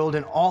around the world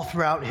and all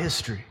throughout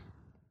history.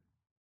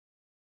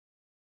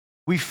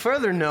 We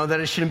further know that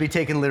it shouldn't be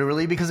taken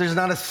literally because there's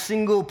not a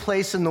single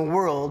place in the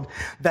world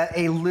that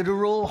a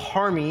literal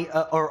army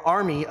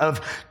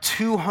of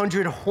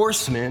 200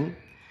 horsemen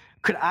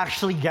could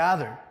actually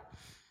gather.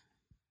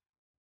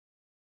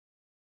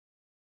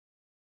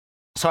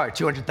 Sorry,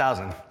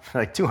 200,000.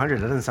 Like 200,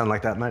 that doesn't sound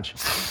like that much.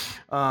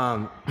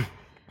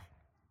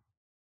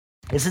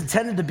 It's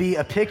intended to be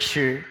a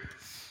picture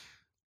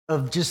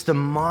of just the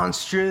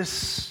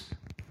monstrous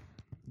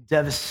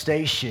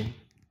devastation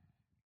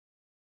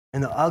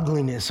and the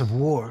ugliness of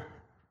war.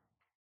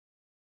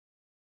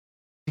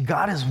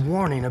 God is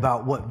warning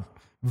about what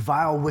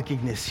vile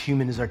wickedness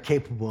humans are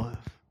capable of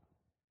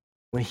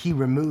when he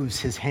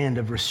removes his hand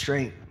of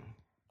restraint.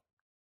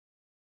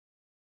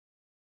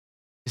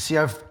 You see,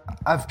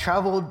 I've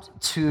traveled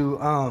to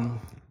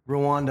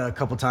Rwanda a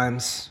couple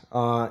times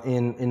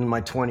in my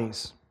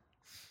 20s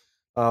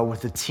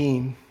with a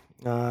team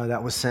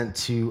that was sent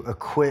to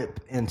equip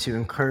and to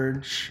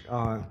encourage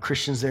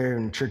Christians there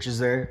and churches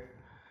there.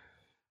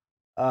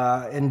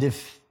 And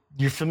if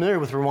you're familiar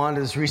with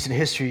Rwanda's recent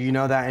history, you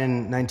know that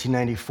in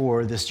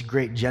 1994, this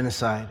great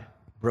genocide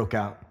broke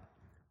out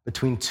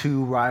between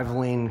two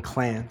rivaling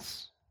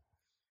clans.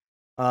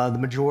 The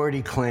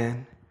majority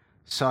clan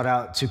sought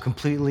out to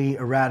completely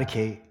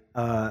eradicate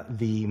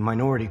the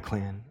minority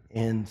clan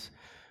and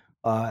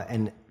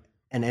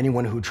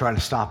anyone who tried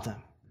to stop them.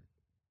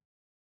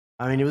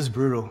 I mean, it was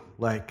brutal.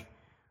 Like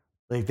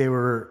they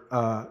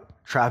were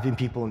trapping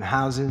people in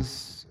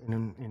houses,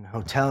 in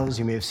hotels.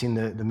 You may have seen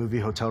the movie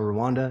Hotel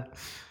Rwanda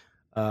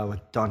with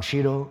Don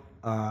Cheadle.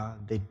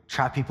 They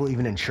trap people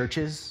even in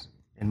churches,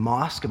 in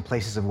mosques, and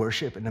places of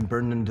worship, and then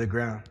burn them to the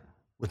ground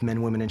with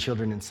men, women, and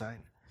children inside.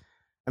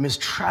 I mean, it's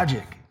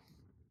tragic.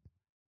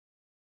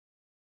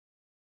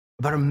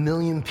 About 1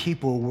 million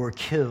people were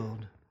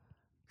killed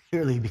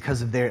purely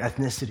because of their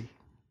ethnicity.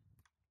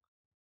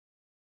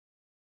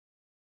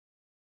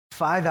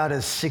 5 out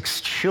of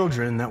 6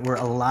 children that were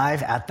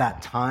alive at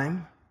that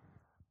time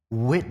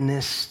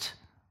witnessed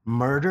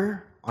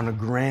murder on a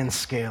grand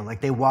scale.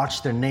 Like, they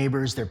watched their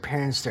neighbors, their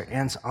parents, their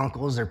aunts,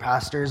 uncles, their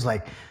pastors,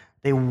 like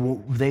they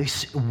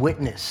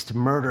witnessed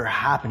murder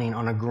happening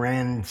on a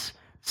grand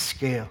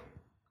scale.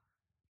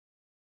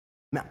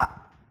 Man,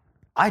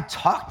 I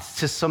talked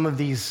to some of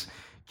these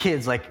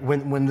kids, like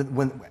when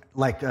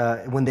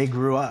they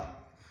grew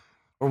up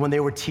or when they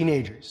were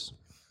teenagers.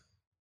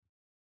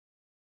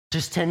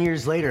 Just 10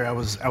 years later, I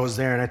was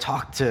there and I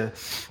talked to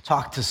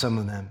some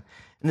of them.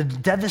 And the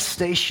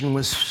devastation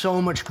was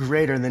so much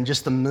greater than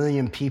just 1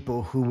 million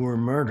people who were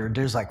murdered.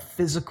 There's like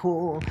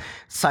physical,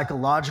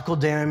 psychological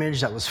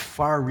damage that was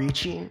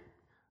far-reaching,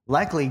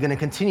 likely going to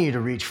continue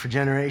to reach for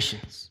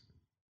generations.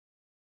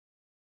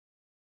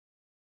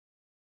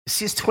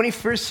 See, as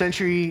 21st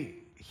century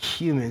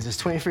humans, as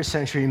 21st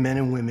century men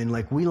and women,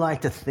 like, we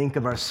like to think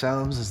of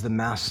ourselves as the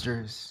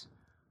masters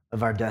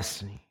of our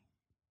destiny.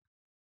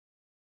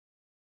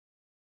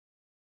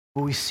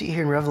 What we see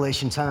here in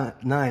Revelation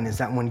 9 is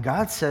that when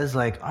God says,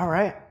 like, all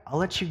right, I'll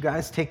let you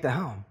guys take the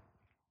helm.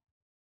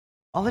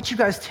 I'll let you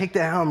guys take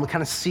the helm to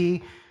kind of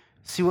see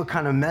what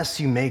kind of mess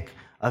you make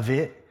of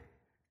it.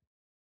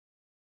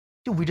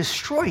 Dude, we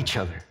destroy each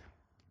other.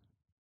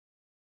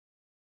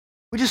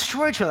 We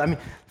destroy each other. I mean,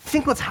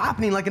 think what's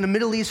happening like in the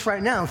Middle East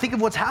right now. Think of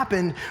what's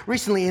happened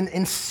recently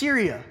in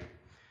Syria.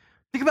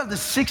 Think about the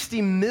 60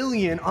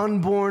 million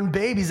unborn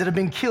babies that have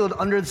been killed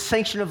under the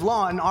sanction of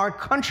law in our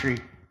country.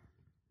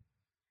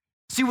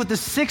 See, with the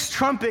 6th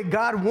trumpet,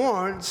 God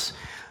warns,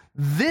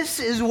 this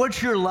is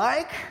what you're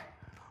like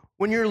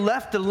when you're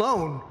left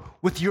alone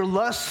with your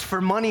lust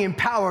for money and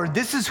power.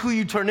 This is who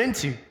you turn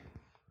into.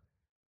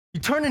 You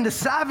turn into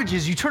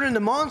savages. You turn into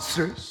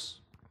monsters.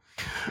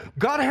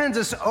 God hands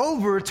us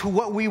over to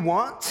what we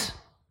want: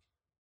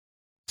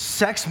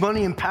 sex,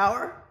 money, and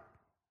power.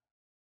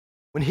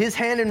 When his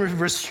hand in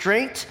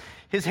restraint,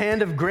 his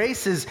hand of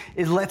grace is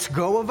lets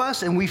go of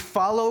us, and we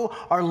follow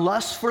our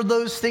lust for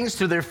those things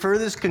to their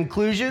furthest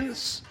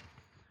conclusions,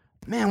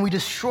 man, we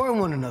destroy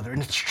one another,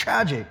 and it's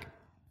tragic.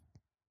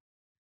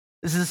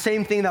 This is the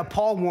same thing that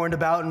Paul warned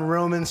about in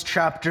Romans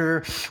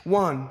chapter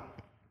 1.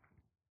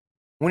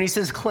 When he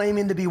says,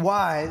 claiming to be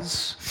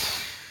wise,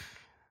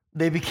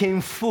 they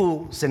became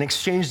fools and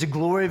exchanged the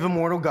glory of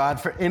immortal God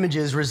for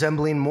images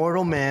resembling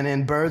mortal men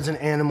and birds and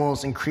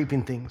animals and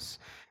creeping things.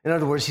 In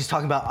other words, he's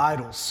talking about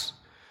idols.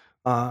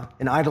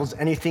 And idols,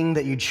 anything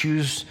that you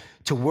choose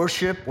to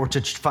worship or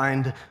to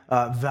find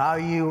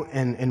value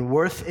and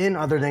worth in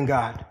other than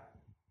God.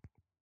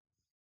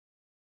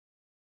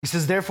 He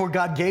says, therefore,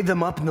 God gave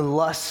them up in the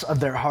lusts of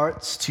their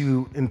hearts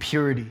to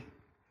impurity,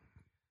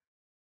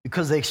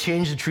 because they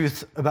exchanged the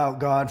truth about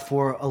God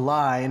for a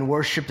lie and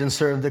worshiped and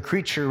served the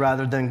creature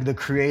rather than the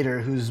Creator,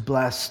 who's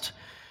blessed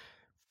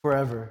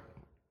forever.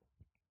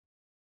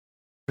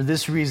 For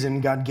this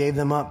reason, God gave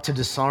them up to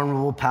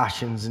dishonorable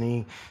passions.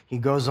 And he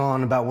goes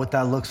on about what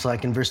that looks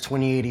like. In verse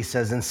 28, he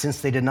says, and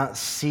since they did not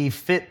see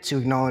fit to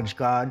acknowledge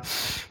God,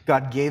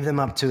 God gave them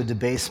up to a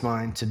debased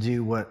mind to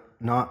do what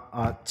not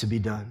ought to be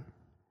done.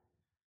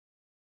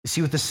 You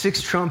see, with the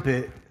 6th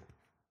trumpet,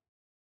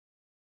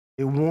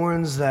 it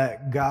warns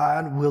that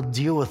God will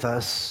deal with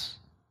us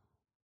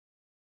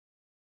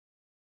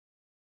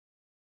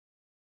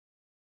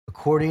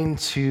according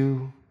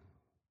to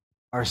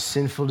our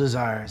sinful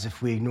desires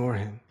if we ignore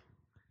him.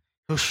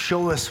 He'll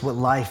show us what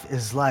life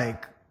is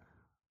like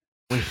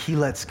when he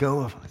lets go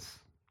of us.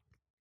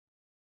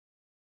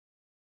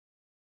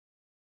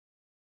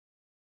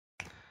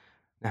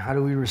 Now, how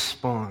do we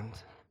respond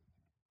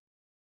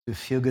to a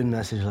feel-good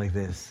message like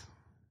this?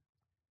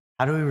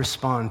 How do we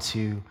respond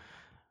to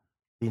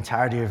the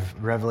entirety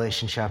of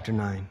Revelation chapter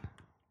 9?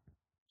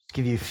 Just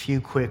give you a few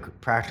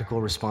quick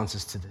practical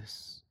responses to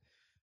this.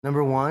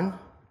 Number one,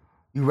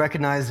 you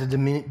recognize the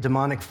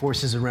demonic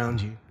forces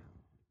around you.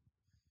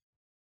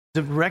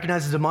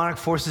 Recognize the demonic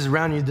forces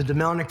around you, the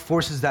demonic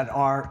forces that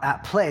are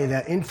at play,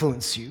 that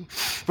influence you.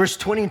 Verse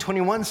 20 and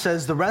 21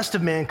 says, the rest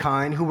of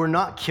mankind who were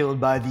not killed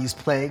by these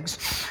plagues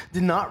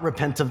did not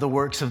repent of the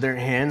works of their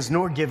hands,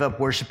 nor give up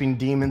worshiping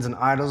demons and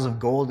idols of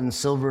gold and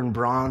silver and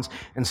bronze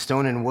and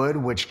stone and wood,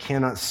 which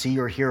cannot see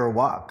or hear or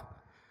walk.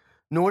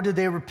 Nor did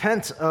they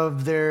repent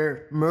of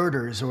their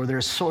murders or their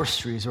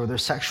sorceries or their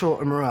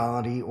sexual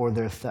immorality or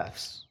their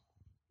thefts.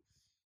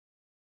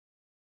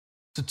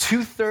 So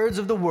 2/3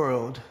 of the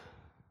world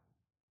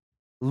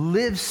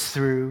lives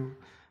through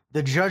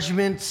the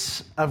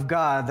judgments of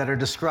God that are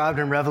described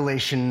in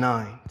Revelation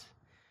 9.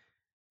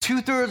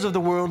 2/3 of the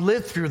world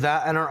live through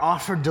that and are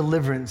offered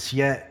deliverance,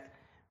 yet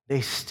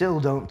they still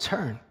don't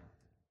turn.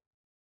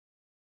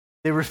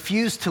 They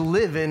refuse to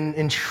live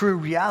in true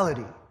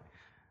reality.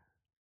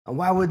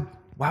 Why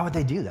would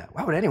they do that?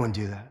 Why would anyone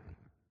do that?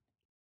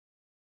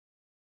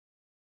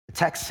 The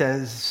text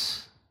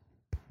says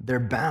they're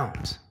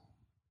bound.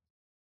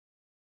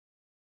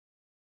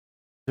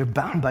 They're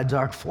bound by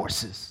dark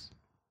forces.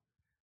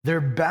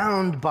 They're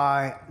bound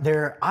by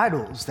their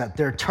idols that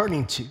they're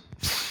turning to.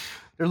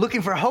 They're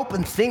looking for hope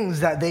in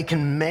things that they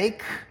can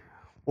make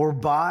or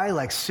buy,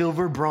 like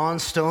silver,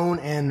 bronze, stone,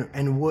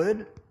 and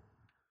wood,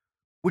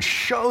 which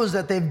shows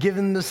that they've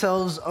given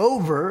themselves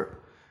over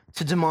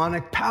to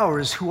demonic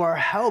powers who are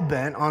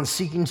hell-bent on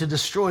seeking to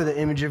destroy the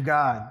image of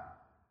God.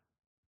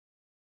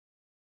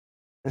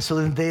 And so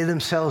that they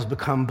themselves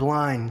become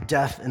blind,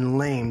 deaf, and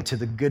lame to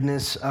the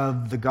goodness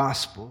of the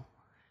gospel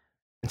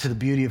and to the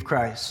beauty of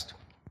Christ.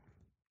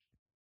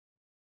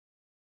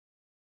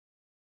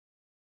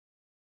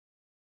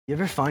 You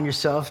ever find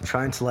yourself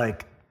trying to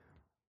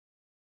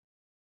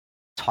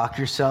talk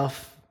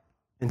yourself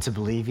into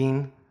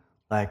believing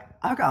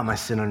I've got my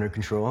sin under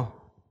control?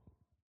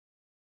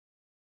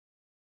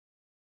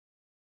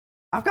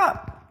 I've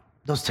got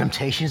those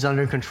temptations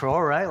under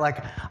control, right?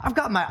 I've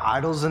got my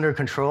idols under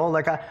control.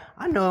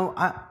 I know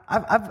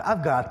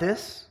I've got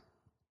this.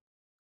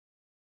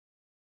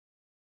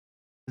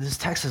 This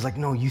text is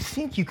no, you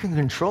think you can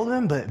control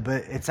them, but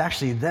it's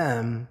actually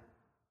them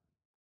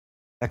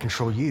that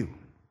control you.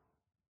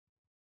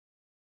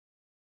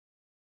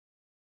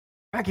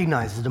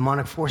 Recognize the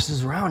demonic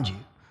forces around you.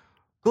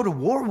 Go to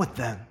war with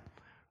them.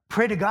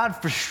 Pray to God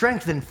for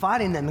strength in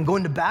fighting them and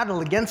going to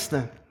battle against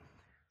them.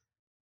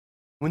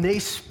 When they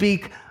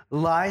speak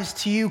lies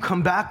to you,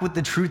 come back with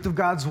the truth of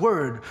God's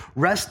word.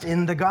 Rest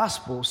in the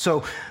gospel.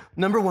 So,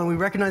 number one, we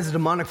recognize the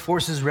demonic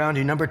forces around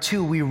you. Number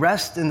two, we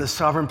rest in the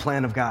sovereign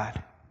plan of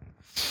God.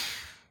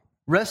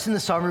 Rest in the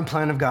sovereign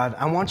plan of God.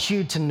 I want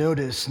you to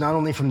notice, not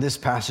only from this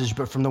passage,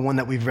 but from the one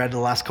that we've read the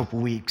last couple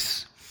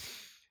weeks,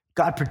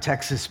 God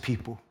protects his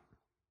people.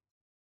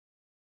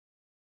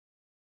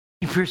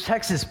 He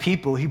protects his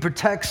people. He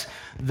protects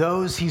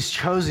those he's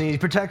chosen. He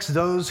protects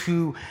those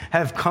who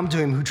have come to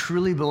him, who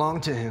truly belong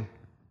to him.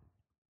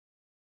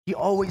 He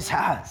always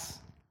has.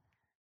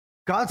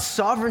 God's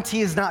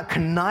sovereignty is not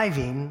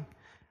conniving,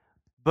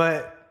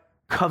 but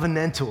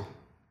covenantal.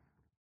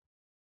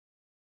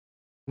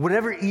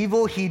 Whatever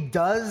evil he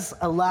does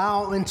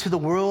allow into the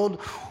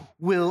world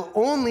will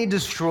only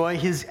destroy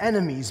his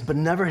enemies, but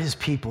never his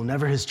people,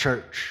 never his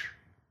church.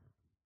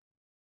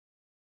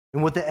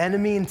 And what the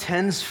enemy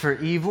intends for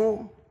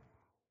evil,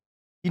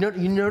 you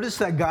notice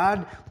that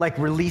God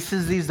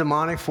releases these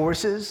demonic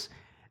forces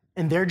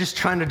and they're just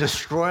trying to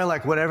destroy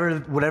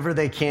whatever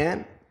they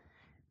can.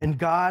 And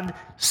God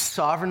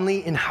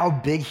sovereignly, in how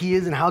big he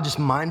is and how just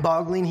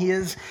mind-boggling he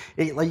is,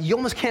 you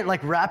almost can't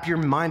wrap your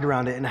mind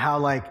around it, and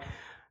how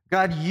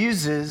God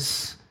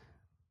uses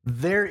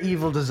their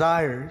evil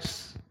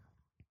desires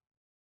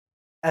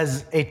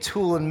as a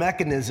tool and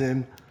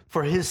mechanism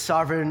for his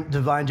sovereign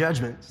divine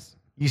judgments.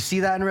 You see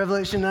that in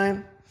Revelation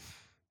 9?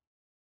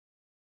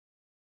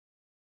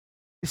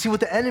 You see, what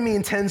the enemy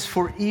intends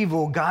for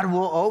evil, God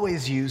will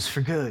always use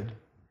for good.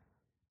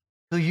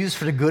 He'll use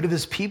for the good of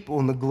his people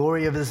and the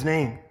glory of his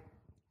name.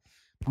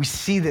 We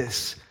see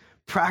this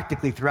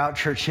practically throughout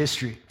church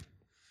history.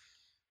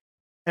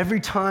 Every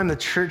time the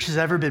church has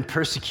ever been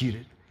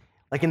persecuted,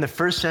 in the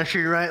first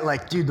century, right?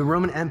 The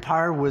Roman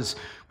Empire was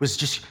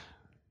just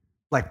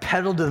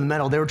pedal to the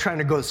metal. They were trying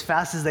to go as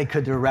fast as they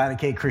could to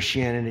eradicate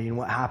Christianity. And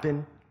what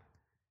happened?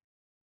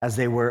 As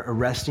they were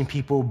arresting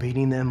people,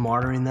 beating them,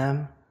 martyring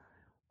them,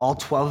 all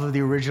 12 of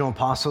the original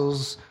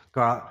apostles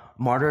got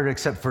martyred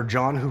except for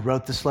John, who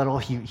wrote this letter.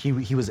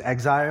 He was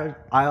exiled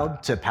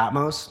to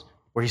Patmos,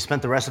 where he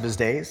spent the rest of his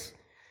days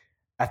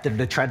after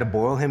they tried to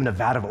boil him in a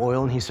vat of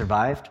oil and he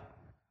survived.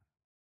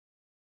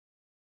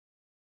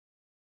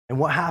 And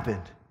what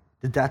happened?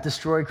 Did that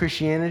destroy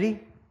Christianity?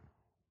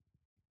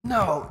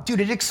 No, dude,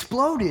 it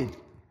exploded.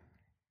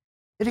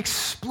 It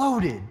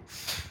exploded.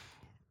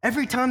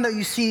 Every time that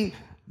you see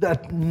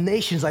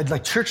nations,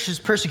 like churches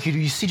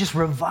persecuted, you see just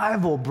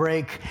revival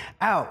break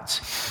out.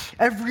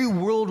 Every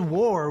world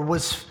war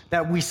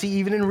that we see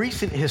even in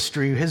recent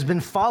history has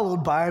been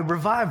followed by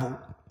revival.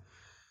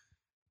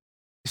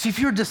 See, if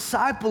you're a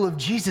disciple of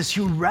Jesus,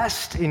 you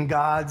rest in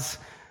God's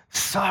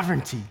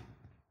sovereignty.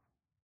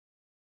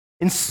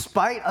 In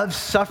spite of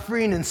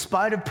suffering, in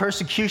spite of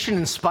persecution,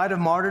 in spite of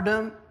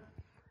martyrdom,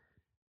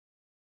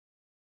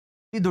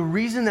 the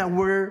reason that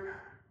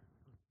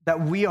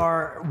we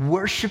are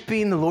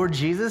worshiping the Lord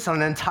Jesus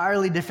on an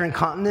entirely different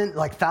continent,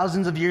 like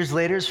thousands of years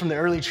later from the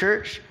early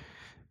church,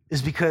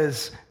 is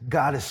because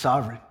God is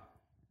sovereign.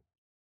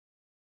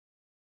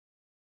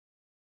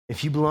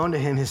 If you belong to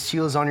him, his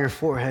seal is on your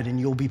forehead and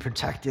you'll be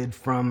protected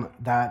from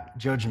that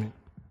judgment.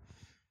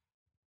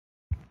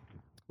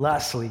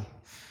 Lastly,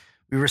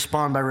 we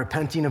respond by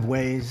repenting of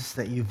ways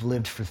that you've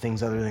lived for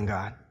things other than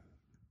God.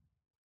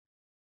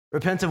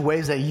 Repent of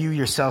ways that you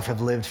yourself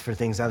have lived for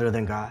things other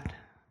than God.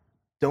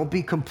 Don't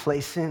be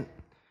complacent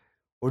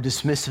or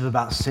dismissive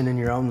about sin in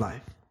your own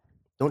life.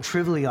 Don't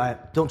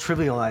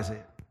trivialize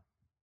it.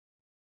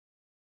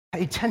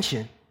 Pay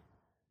attention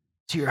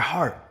to your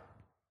heart,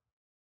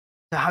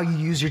 to how you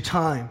use your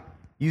time,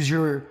 use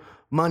your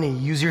money,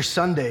 use your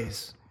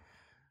Sundays.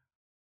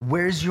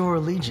 Where's your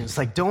allegiance?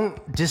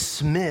 Don't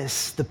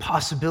dismiss the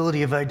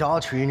possibility of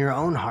idolatry in your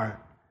own heart.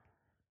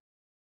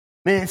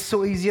 Man, it's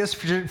so easy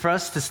for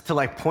us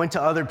to point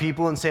to other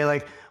people and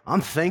say,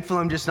 I'm thankful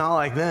I'm just not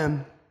like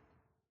them,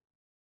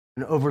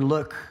 and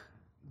overlook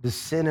the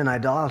sin and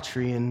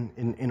idolatry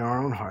in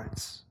our own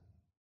hearts.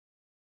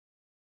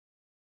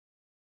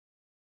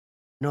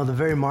 No, the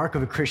very mark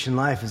of a Christian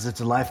life is it's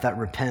a life that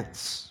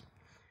repents.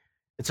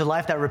 It's a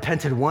life that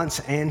repented once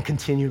and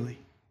continually.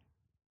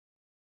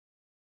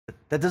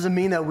 That doesn't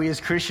mean that we as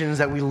Christians,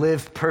 that we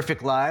live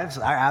perfect lives.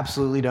 I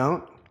absolutely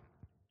don't.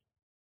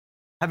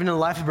 Having a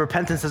life of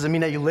repentance doesn't mean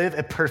that you live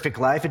a perfect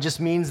life. It just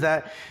means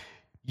that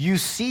you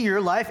see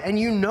your life and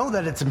you know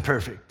that it's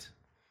imperfect.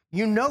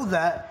 You know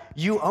that,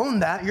 you own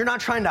that, you're not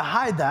trying to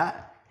hide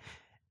that.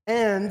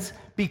 And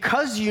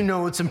because you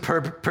know it's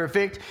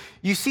imperfect,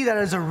 you see that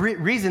as a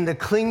reason to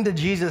cling to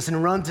Jesus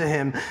and run to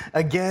him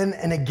again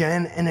and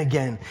again and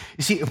again.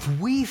 You see,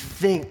 if we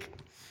think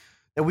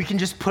that we can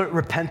just put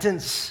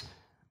repentance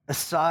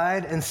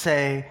aside and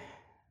say,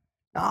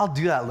 I'll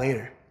do that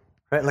later,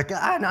 right?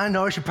 I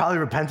know I should probably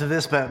repent of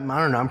this, but I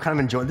don't know, I'm kind of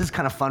enjoying this. Is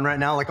kind of fun right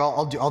now.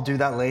 I'll do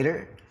that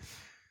later.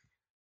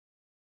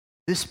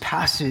 This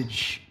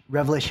passage,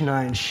 Revelation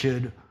 9,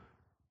 should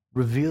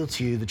reveal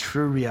to you the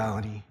true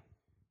reality.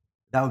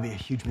 That would be a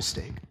huge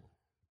mistake.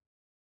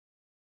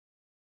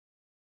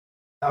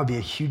 That would be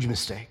a huge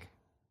mistake.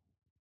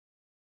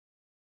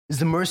 Is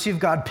the mercy of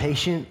God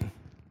patient?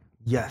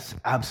 Yes,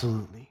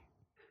 absolutely.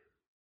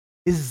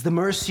 Is the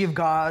mercy of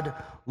God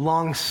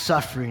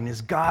long-suffering?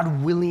 Is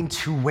God willing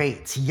to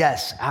wait?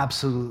 Yes,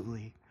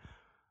 absolutely.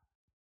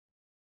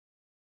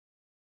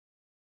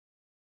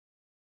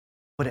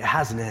 But it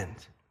has an end.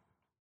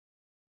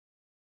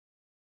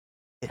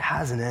 It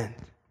has an end.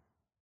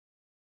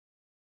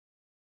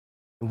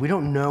 And we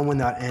don't know when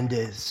that end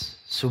is.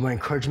 So my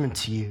encouragement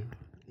to you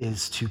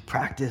is to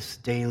practice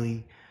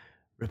daily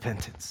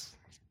repentance.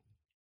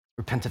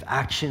 Repent of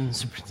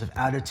actions, repent of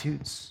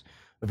attitudes,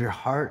 of your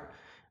heart,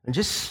 and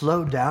just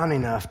slow down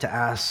enough to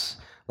ask,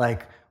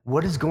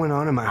 what is going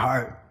on in my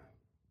heart?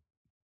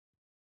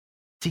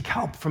 Seek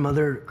help from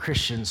other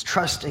Christians.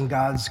 Trust in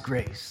God's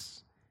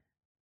grace.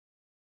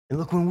 And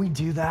look, when we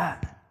do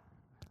that,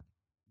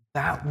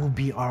 that will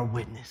be our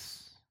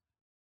witness.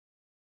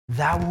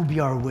 That will be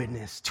our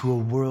witness to a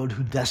world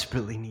who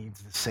desperately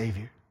needs the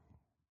Savior.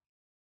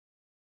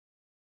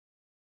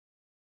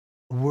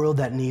 A world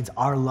that needs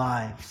our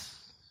lives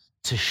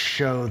to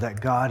show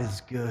that God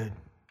is good,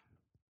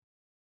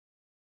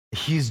 that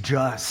he's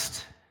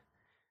just,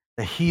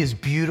 that he is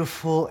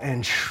beautiful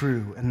and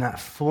true, and that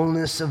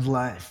fullness of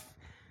life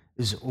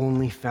is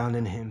only found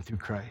in him through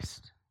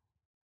Christ.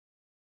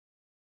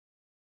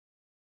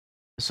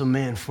 So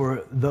man,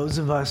 for those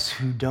of us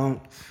who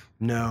don't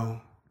know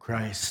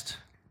Christ,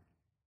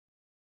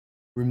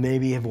 or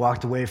maybe have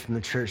walked away from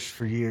the church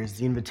for years,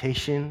 the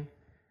invitation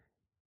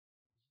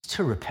is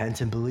to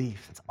repent and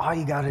believe. That's all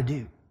you got to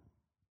do.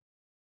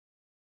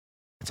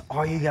 That's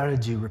all you got to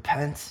do.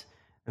 Repent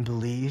and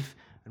believe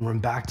and run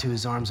back to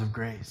his arms of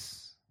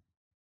grace.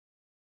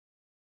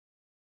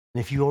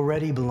 And if you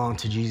already belong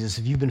to Jesus,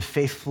 if you've been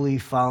faithfully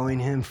following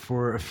him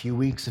for a few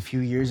weeks, a few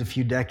years, a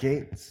few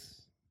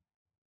decades,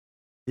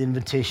 the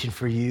invitation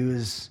for you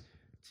is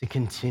to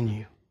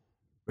continue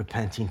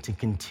repenting, to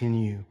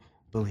continue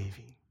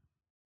believing.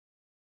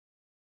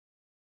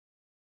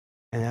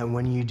 And that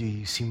when you do,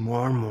 you see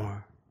more and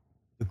more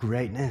the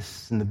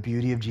greatness and the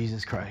beauty of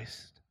Jesus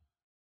Christ.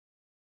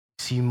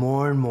 You see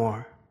more and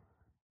more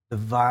the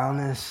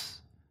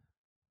vileness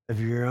of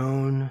your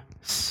own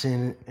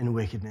sin and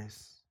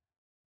wickedness.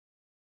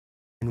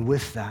 And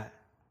with that,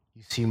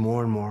 you see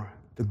more and more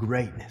the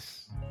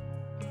greatness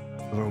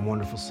of our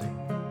wonderful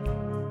Savior.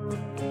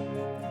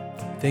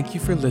 Thank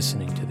you for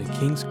listening to the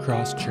King's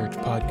Cross Church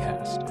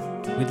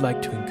podcast. We'd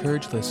like to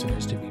encourage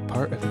listeners to be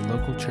part of a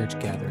local church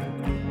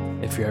gathering.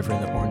 If you're ever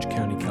in the Orange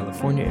County,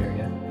 California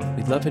area,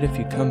 we'd love it if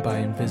you come by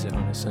and visit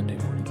on a Sunday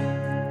morning.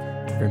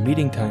 For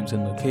meeting times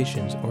and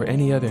locations or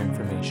any other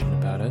information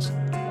about us,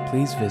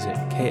 please visit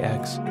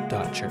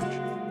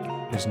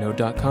kx.church. There's no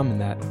 .com in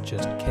that,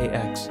 just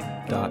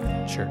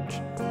kx.church.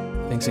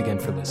 Thanks again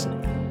for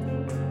listening.